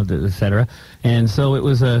et cetera. And so it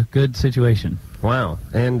was a good situation. Wow,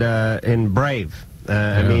 and brave.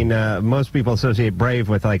 I mean, most people associate brave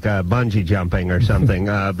with like bungee jumping or something,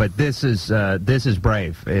 but this is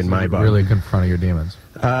brave in my book. Really confronting your demons.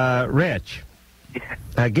 Rich,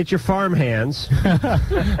 get your farm hands.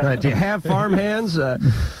 Do you have farm hands?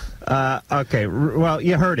 Okay, well,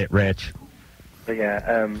 you heard it, Rich.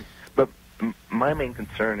 Yeah, but my main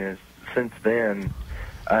concern is since then,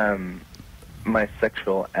 my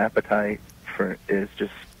sexual appetite is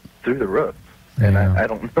just through the roof. And I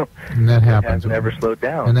don't know. And that happens. It has never slowed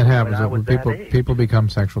down. And that happens when people become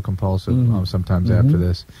sexual compulsive sometimes after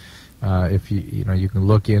this. If you can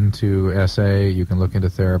look into SA, you can look into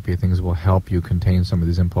therapy. Things will help you contain some of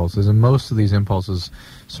these impulses. And most of these impulses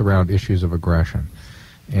surround issues of aggression.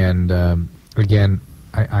 And again,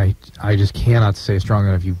 I just cannot say strong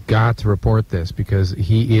enough. You've got to report this because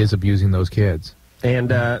he is abusing those kids.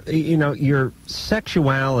 And your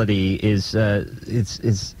sexuality is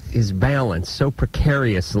balanced so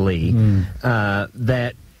precariously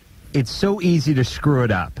that it's so easy to screw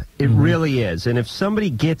it up. It really is. And if somebody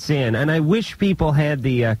gets in, and I wish people had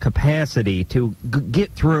the capacity to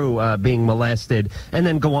get through being molested and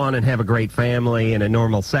then go on and have a great family and a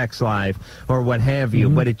normal sex life or what have you,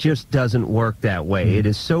 but it just doesn't work that way. It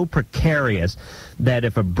is so precarious that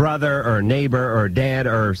if a brother or a neighbor or a dad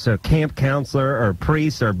or a camp counselor or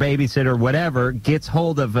priest or babysitter or whatever gets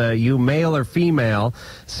hold of you, male or female,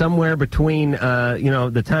 somewhere between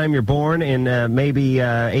the time you're born and maybe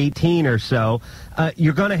 18 or so,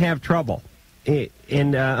 you're going to have trouble.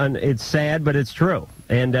 And it's sad, but it's true.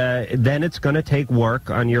 And then it's going to take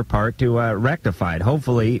work on your part to rectify it.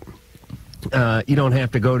 Hopefully, you don't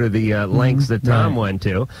have to go to the lengths that Tom went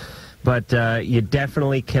to. But you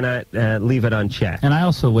definitely cannot leave it unchecked. And I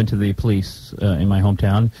also went to the police in my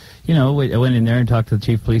hometown. I went in there and talked to the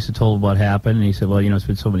chief of police and told him what happened. And he said, well, it's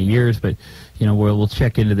been so many years, but, we'll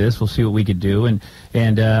check into this. We'll see what we could do. And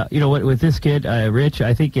with this kid, Rich,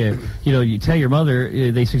 I think, you tell your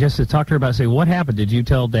mother, they suggested talk to her about, say, what happened? Did you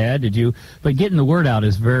tell Dad? But getting the word out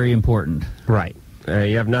is very important. Right.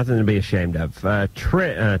 You have nothing to be ashamed of.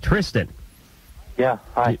 Tristan. Yeah,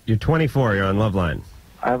 hi. You're 24. You're on Loveline.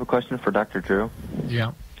 I have a question for Dr. Drew.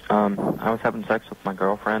 Yeah. I was having sex with my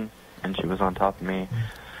girlfriend, and she was on top of me,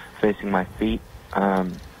 facing my feet.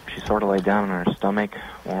 She sort of laid down on her stomach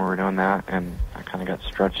when we were doing that, and I kind of got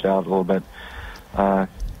stretched out a little bit. For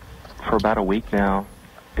about a week now,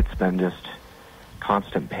 it's been just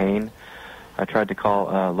constant pain. I tried to call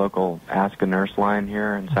a local Ask a Nurse line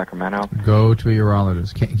here in Sacramento. Go to a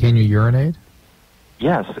urologist. Can you urinate?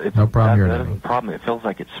 Yes, it's no problem. That is the problem. It feels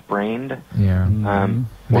like it's sprained. Yeah.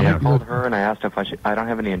 When I called her and I asked if I don't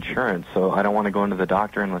have any insurance, so I don't want to go into the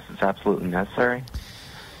doctor unless it's absolutely necessary.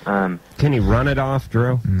 Can you run it off,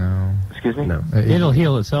 Drew? No. Excuse me? No. It'll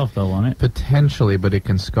heal itself, though, won't it? Potentially, but it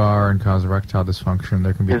can scar and cause erectile dysfunction.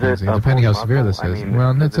 There can be things, depending how severe this is.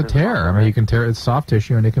 Well, it's a tear. I mean, you can tear. It's soft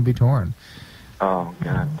tissue, and it can be torn. Oh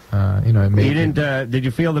God. You didn't? Did you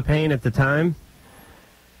feel the pain at the time?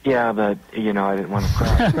 Yeah, but, I didn't want to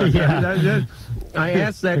cry. I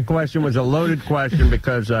asked that question was a loaded question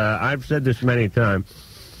because I've said this many times.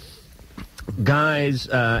 Guys,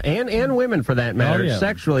 and women for that matter,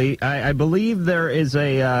 sexually, I believe there's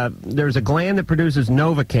a gland that produces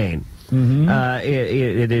Novocaine.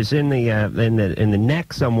 It is in the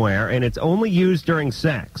neck somewhere, and it's only used during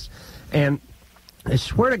sex. And I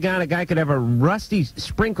swear to God, a guy could have a rusty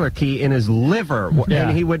sprinkler key in his liver,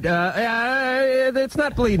 and he would, it's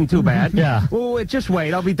not bleeding too bad. Well, just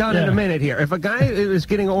wait, I'll be done in a minute here. If a guy is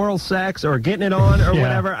getting oral sex or getting it on or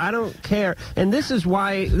whatever, I don't care. And this is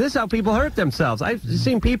how people hurt themselves. I've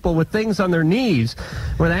seen people with things on their knees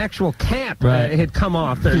where the actual cap had come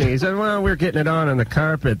off their knees. And, well, we were getting it on the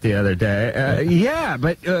carpet the other day.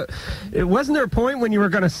 But wasn't there a point when you were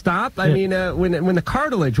going to stop? I mean, when the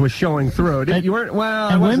cartilage was showing through, you weren't. Well,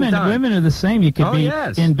 and women are the same. You could be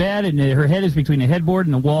in bed, and her head is between the headboard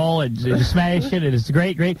and the wall, and you smash it, and it's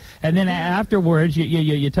great. And then afterwards,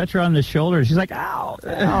 you touch her on the shoulder, and she's like, ow,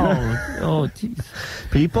 jeez.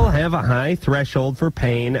 People have a high threshold for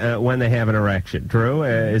pain when they have an erection. Drew,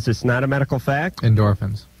 is this not a medical fact?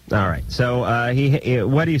 Endorphins. All right. So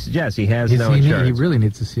what do you suggest? He has no insurance. He really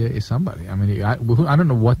needs to see somebody. I mean, I don't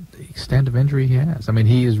know what extent of injury he has. I mean,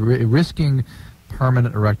 he is risking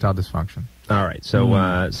permanent erectile dysfunction. All right,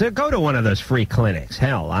 so so go to one of those free clinics.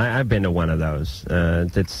 Hell, I've been to one of those.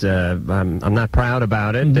 I'm not proud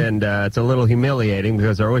about it, and it's a little humiliating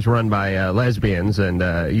because they're always run by lesbians. And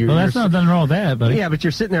that's nothing wrong with that, buddy. Yeah, but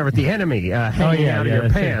you're sitting there with the enemy hanging out of your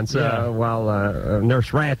pants while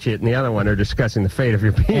Nurse Ratchet and the other one are discussing the fate of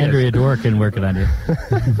your penis. Andrea Dworkin working on you.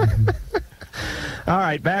 All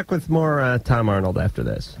right, back with more Tom Arnold after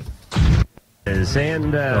this.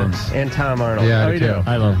 And Tom Arnold. Yeah, I do.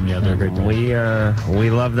 I love them. Yeah, they're great.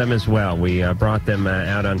 We love them as well. We brought them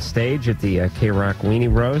out on stage at the K-Rock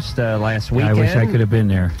Weenie Roast last weekend. I wish I could have been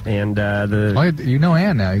there. And you know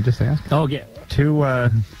Ann now. You just asked. Oh yeah. Two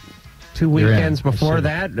weekends before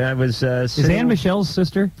that, I was. Is Ann Michelle's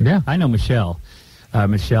sister? Yeah, I know Michelle.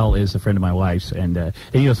 Michelle is a friend of my wife's, and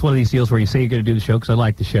it's one of these deals where you say you're going to do the show because I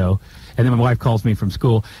like the show. And then my wife calls me from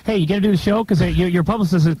school. Hey, you got to do the show because your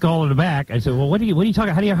publicist is calling back. I said, well, what are you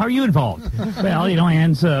talking? How are you involved? Well,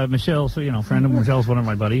 Ann's Michelle, so friend of Michelle's one of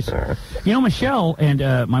my buddies. Michelle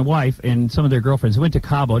and my wife and some of their girlfriends went to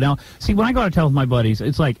Cabo. Now, see, when I go out to tell with my buddies,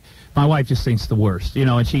 it's like my wife just thinks the worst,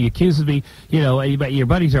 and she accuses me, your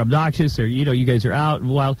buddies are obnoxious, or you guys are out.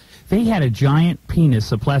 Well, they had a giant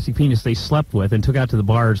penis, a plastic penis they slept with and took out out to the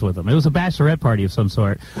bars with them. It was a bachelorette party of some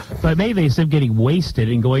sort, but maybe instead of getting wasted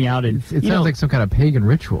and going out and it sounds like some kind of pagan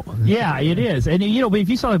ritual. Yeah, it is. And but if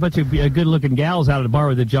you saw a bunch of good-looking gals out at a bar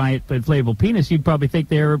with a giant inflatable penis, you'd probably think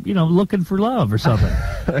they're looking for love or something.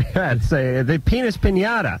 I'd say the penis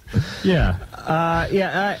piñata. Yeah.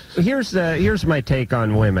 Here's my take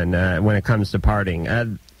on women when it comes to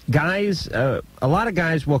partying. Guys, a lot of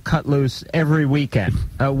guys will cut loose every weekend.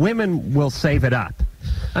 Women will save it up.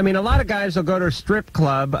 I mean, a lot of guys will go to a strip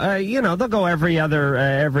club. They'll go every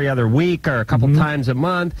other week or a couple times a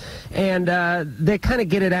month, and they kind of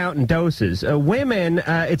get it out in doses. Women,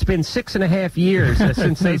 it's been 6.5 years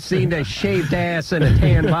since they've seen a shaved ass and a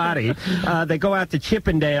tan body. They go out to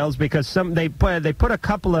Chippendales because they put a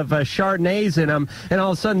couple of Chardonnays in them, and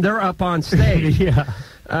all of a sudden they're up on stage. Yeah.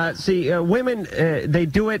 Women, they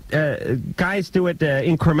do it, guys do it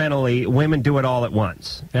incrementally, women do it all at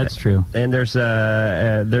once. That's true. And there's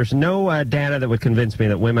no data that would convince me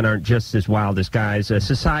that women aren't just as wild as guys.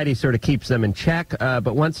 Society sort of keeps them in check,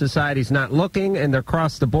 but once society's not looking and they're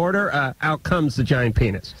across the border, out comes the giant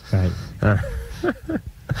penis. Right.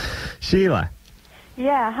 Sheila.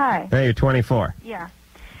 Yeah, hi. Hey, you're 24. Yeah.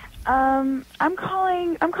 I'm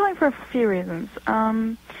calling for a few reasons.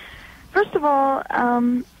 First of all,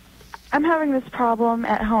 I'm having this problem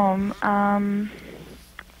at home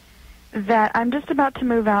that I'm just about to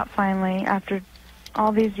move out finally after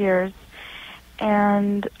all these years,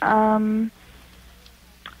 and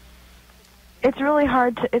it's really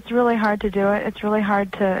hard to do it. It's really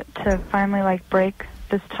hard to finally break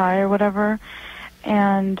this tie or whatever,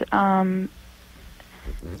 and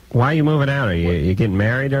why are you moving out? Are you getting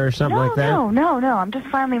married or something like that? No. I'm just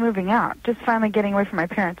finally moving out. Just finally getting away from my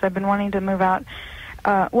parents. I've been wanting to move out.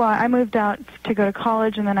 I moved out to go to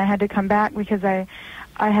college, and then I had to come back because I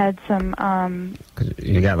had some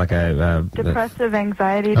you got like a depressive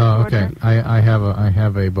anxiety Oh, disorder. okay. I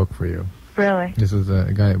have a book for you. Really? This is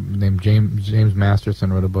a guy named James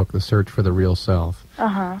Masterson wrote a book, The Search for the Real Self.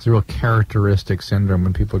 It's a real characteristic syndrome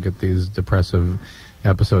when people get these depressive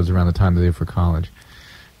episodes around the time they leave for college.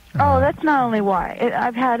 Oh, that's not only why.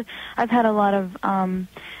 I've had a lot of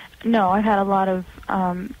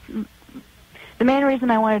the main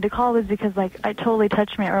reason I wanted to call was because it totally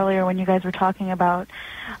touched me earlier when you guys were talking about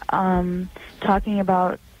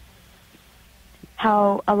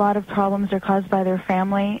how a lot of problems are caused by their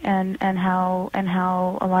family and how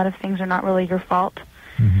a lot of things are not really your fault.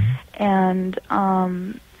 And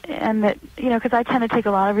that because I tend to take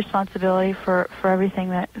a lot of responsibility for everything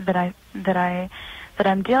that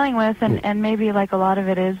I'm dealing with, and maybe a lot of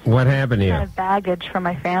it is what happened to you? Kind of baggage from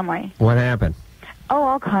my family. What happened? Oh,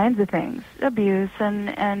 all kinds of things, abuse and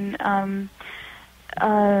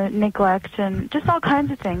neglect, and just all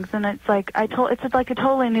kinds of things. And it's it's like a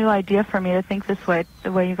totally new idea for me to think this way,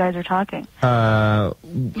 the way you guys are talking. Tom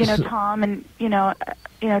and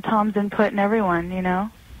Tom's input and everyone.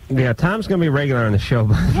 Yeah, Tom's going to be regular on the show.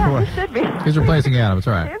 Yeah, he should be. He's replacing Adam. It's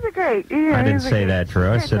all right. He's a great. I didn't say that,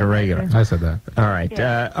 Drew. I said a regular. I said that. All right.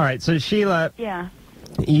 Yeah. All right. So Sheila. Yeah.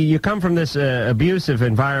 You come from this abusive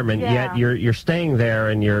environment, yet you're staying there,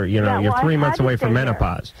 and you're 3 months away from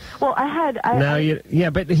menopause. Well,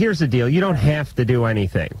 but here's the deal: you don't have to do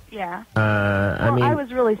anything. Yeah. I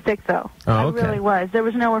was really sick though. Oh, okay. I really was. There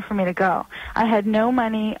was nowhere for me to go. I had no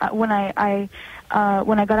money when I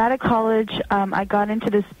got out of college. I got into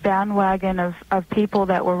this bandwagon of people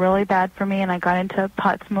that were really bad for me, and I got into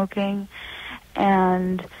pot smoking,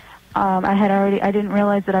 and I didn't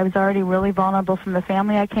realize that I was already really vulnerable from the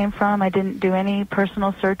family I came from. I didn't do any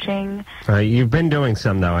personal searching. You've been doing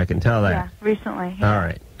some, though, I can tell that. Yeah, recently. Yeah. All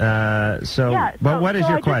right. But what is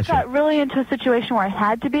your question? I got really into a situation where I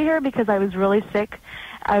had to be here because I was really sick.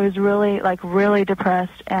 I was really, really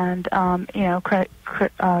depressed and,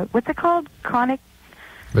 what's it called? Chronic?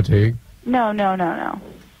 Fatigue? No.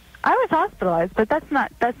 I was hospitalized, but that's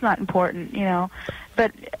not important,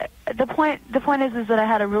 But the point is that I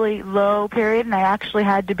had a really low period, and I actually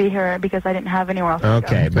had to be here because I didn't have anywhere else to go.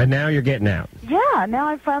 Okay, but now you're getting out. Yeah, now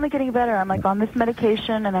I'm finally getting better. I'm on this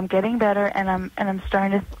medication, and I'm getting better, and I'm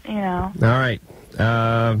starting to, All right.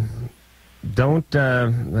 Don't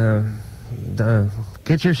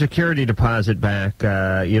get your security deposit back.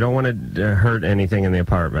 You don't want to hurt anything in the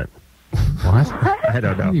apartment. What? I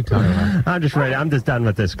don't know. What are you talking about? I'm just ready. I'm just done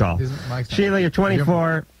with this call. Sheila, you're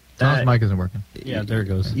 24. Tom's mic isn't working. Yeah, there it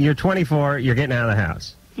goes. You're 24. You're getting out of the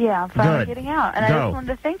house. Yeah, I'm finally getting out. And I just wanted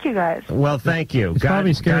to thank you guys. Well, thank you. It's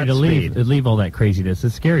probably scary to leave all that craziness.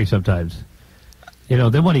 It's scary sometimes.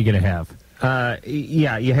 Then what are you going to have?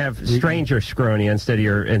 You have strangers screwing you instead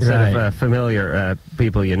of familiar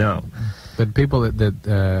people you know. But people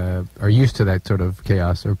that are used to that sort of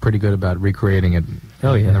chaos are pretty good about recreating it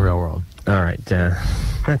in the real world. All right.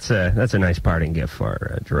 That's a nice parting gift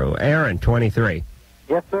for Drew. Aaron, 23.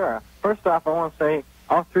 Yes, sir. First off, I want to say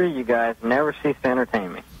all three of you guys never cease to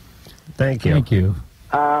entertain me. Thank you. Thank you.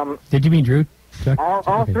 Did you mean Drew?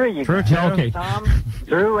 All three of you guys. Okay. Tom,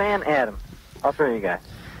 Drew, and Adam. All three of you guys.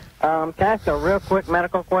 Can I ask a real quick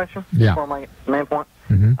medical question? Yeah. For my main point?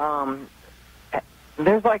 Mm-hmm.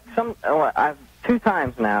 There's like I've 2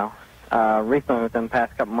 times now, recently within the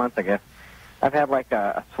past couple months, I guess, I've had like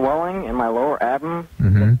a swelling in my lower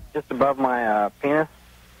abdomen, just above my penis.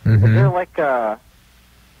 Is there like I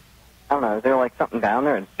don't know, is there like something down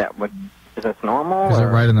there is this normal? Is it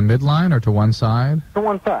right in the midline or to one side? To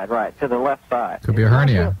one side, right, to the left side. Could be a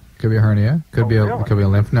hernia. Could be a hernia. Could be really? Could be a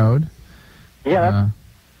lymph node. Yeah.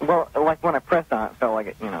 Well, like when I pressed on it, it felt like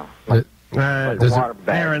it, like a water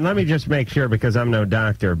bag. Aaron, let me just make sure because I'm no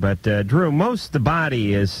doctor, but Drew, most of the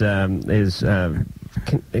body it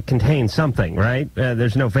contains something, right?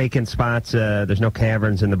 There's no vacant spots. There's no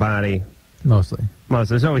caverns in the body. Mostly.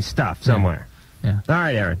 There's always stuff somewhere. Yeah. All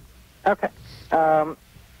right, Aaron. Okay.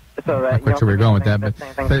 So that, I'm not sure where you're going with that, but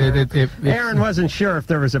Aaron wasn't sure if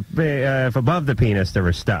there was if above the penis there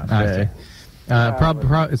was stuff.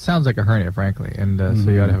 It sounds like a hernia, frankly, and so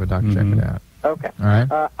you ought to have a doctor check it out. Okay. All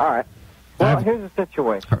right. All right. Well, here's the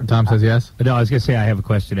situation. Tom says yes? No, I was going to say I have a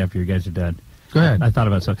question after you guys are done. Go ahead. I thought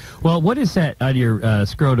about something. Well, what is that on your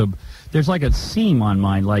scrotum? There's like a seam on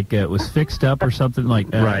mine, like it was fixed up or something, like,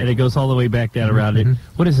 right. And it goes all the way back down around it.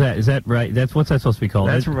 What is that? Is that right? What's that supposed to be called?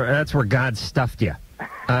 That's where God stuffed you.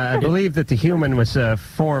 I believe that the human was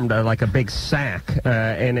formed like a big sack,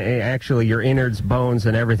 and actually your innards, bones,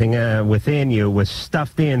 and everything within you was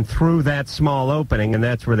stuffed in through that small opening, and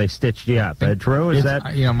that's where they stitched you up. True? Is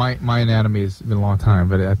that? You know, my anatomy has been a long time,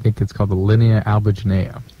 but I think it's called the linea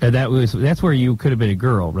albuginea. And that's where you could have been a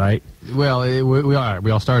girl, right? Well, we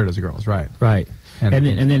all started as girls, right? Right. And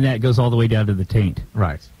then that goes all the way down to the taint.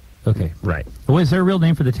 Right. Okay. Right. Well, is there a real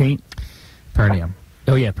name for the taint? Perineum.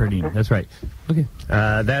 Oh, yeah, perineum. That's right. Okay.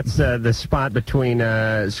 That's the spot between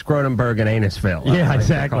Scrotumburg and Anusville. Yeah,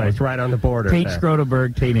 exactly. It's right on the border. Taint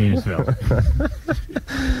Scrotumburg, Taint Anusville.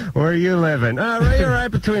 Where are you living? Right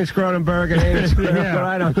between Scrotumburg and Anusville. Yeah.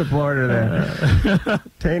 Right on the border there.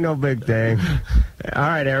 Tain't no big thing. All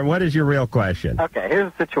right, Aaron, what is your real question? Okay,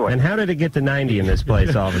 here's the situation. And how did it get to 90 in this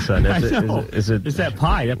place all of a sudden? It's that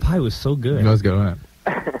pie. That pie was so good. It was good, wasn't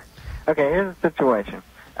it? Okay, here's the situation.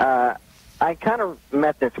 I kind of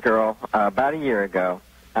met this girl about a year ago.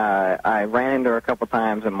 I ran into her a couple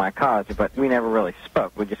times in my college, but we never really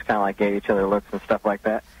spoke. We just kind of like gave each other looks and stuff like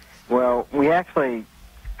that. Well, we actually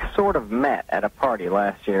sort of met at a party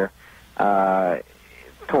last year around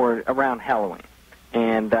Halloween.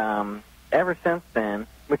 And ever since then,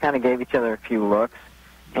 we kind of gave each other a few looks.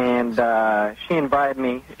 And she invited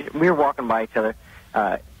me. We were walking by each other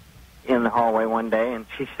in the hallway one day, and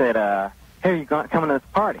she said, hey, are you coming to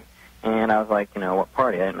this party? And I was like, what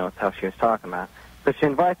party? I didn't know what the hell she was talking about. So she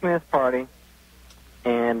invites me to this party,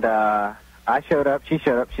 and I showed up. She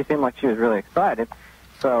showed up. She seemed like she was really excited.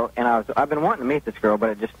 So, and I've been wanting to meet this girl, but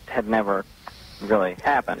it just had never really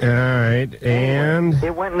happened. All right, and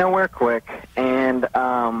it went nowhere quick. And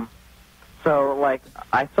so, like,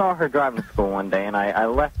 I saw her driving to school one day, and I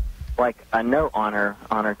left like a note on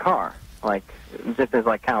her car, like just as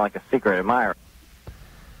like kind of like a secret admirer.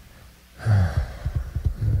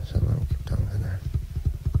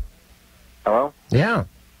 Hello? Yeah.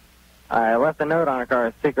 I left a note on her car,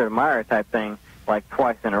 a secret admirer type thing, like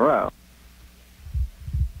twice in a row.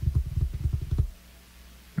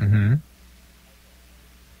 Mm-hmm.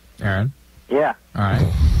 Aaron? Yeah. All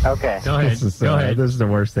right. Okay. Go ahead. Go ahead. This is the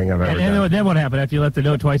worst thing I've ever done. And then what happened after you left the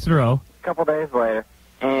note twice in a row? A couple days later.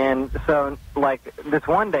 And so, like, this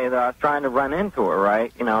one day, though, I was trying to run into her,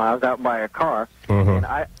 right? I was out by her car.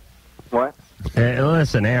 And What?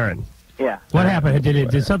 Listen, Aaron. Yeah. What happened?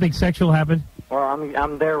 Did something sexual happen? Well,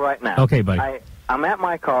 I'm there right now. Okay, buddy. I'm at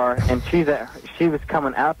my car, and she was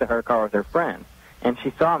coming out to her car with her friends. And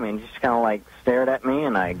she saw me and just kind of, like, stared at me,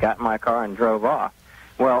 and I got in my car and drove off.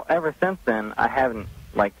 Well, ever since then, I haven't,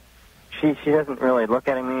 like, she doesn't really look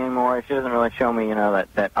at me anymore. She doesn't really show me,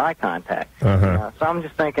 that eye contact. So I'm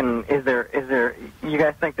just thinking, is there? You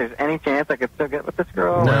guys think there's any chance I could still get with this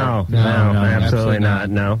girl? No, absolutely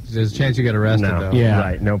not. No. There's a chance you get arrested, though. Yeah.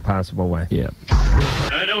 Right, no possible way. Yeah.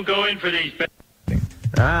 I don't go in for these.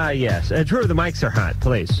 Yes. Drew, the mics are hot,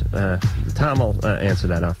 please. Tom will answer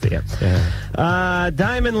that off the air.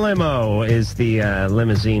 Diamond Limo is the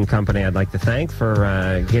limousine company I'd like to thank for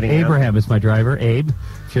getting Abraham is my driver, Abe.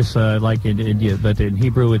 Just like in India, but in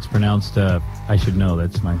Hebrew it's pronounced, I should know,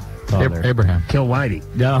 that's my father. Abraham. Kilwhitey.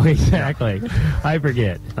 No, exactly. I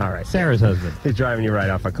forget. All right. Sarah's husband. He's driving you right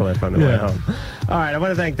off a cliff on the way home. All right, I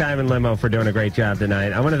want to thank Diamond Limo for doing a great job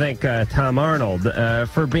tonight. I want to thank Tom Arnold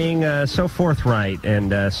for being so forthright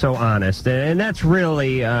and so honest. And that's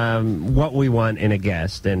really what we want in a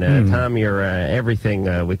guest. And Tom, you're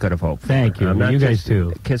everything we could have hoped for. Thank you. Not you guys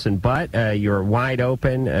too. Kissing butt. You're wide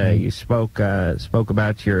open. You spoke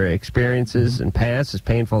about your experiences and past, as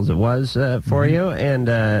painful as it was for you.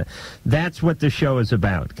 And that's what the show is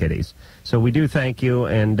about, kiddies. So we do thank you.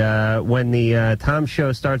 And when the Tom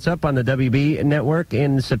Show starts up on the WB network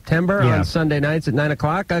in September on Sunday nights at 9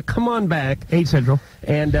 o'clock, come on back. 8 Central.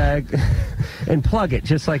 And plug it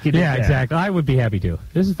just like you did. Yeah, exactly. I would be happy to.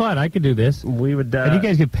 This is fun. I could do this. We would. And you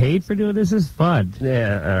guys get paid for doing this? This is fun.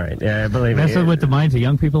 Yeah, all right. Yeah, believe me. Messing with the minds of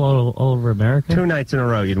young people all over America. 2 nights in a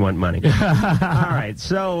row, you'd want money. All right.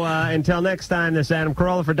 So until next time, this is Adam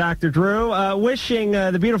Carolla for Dr. Drew, wishing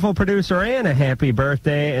the beautiful producer Ann a happy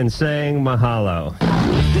birthday and saying mahalo.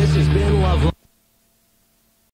 This has been Loveline.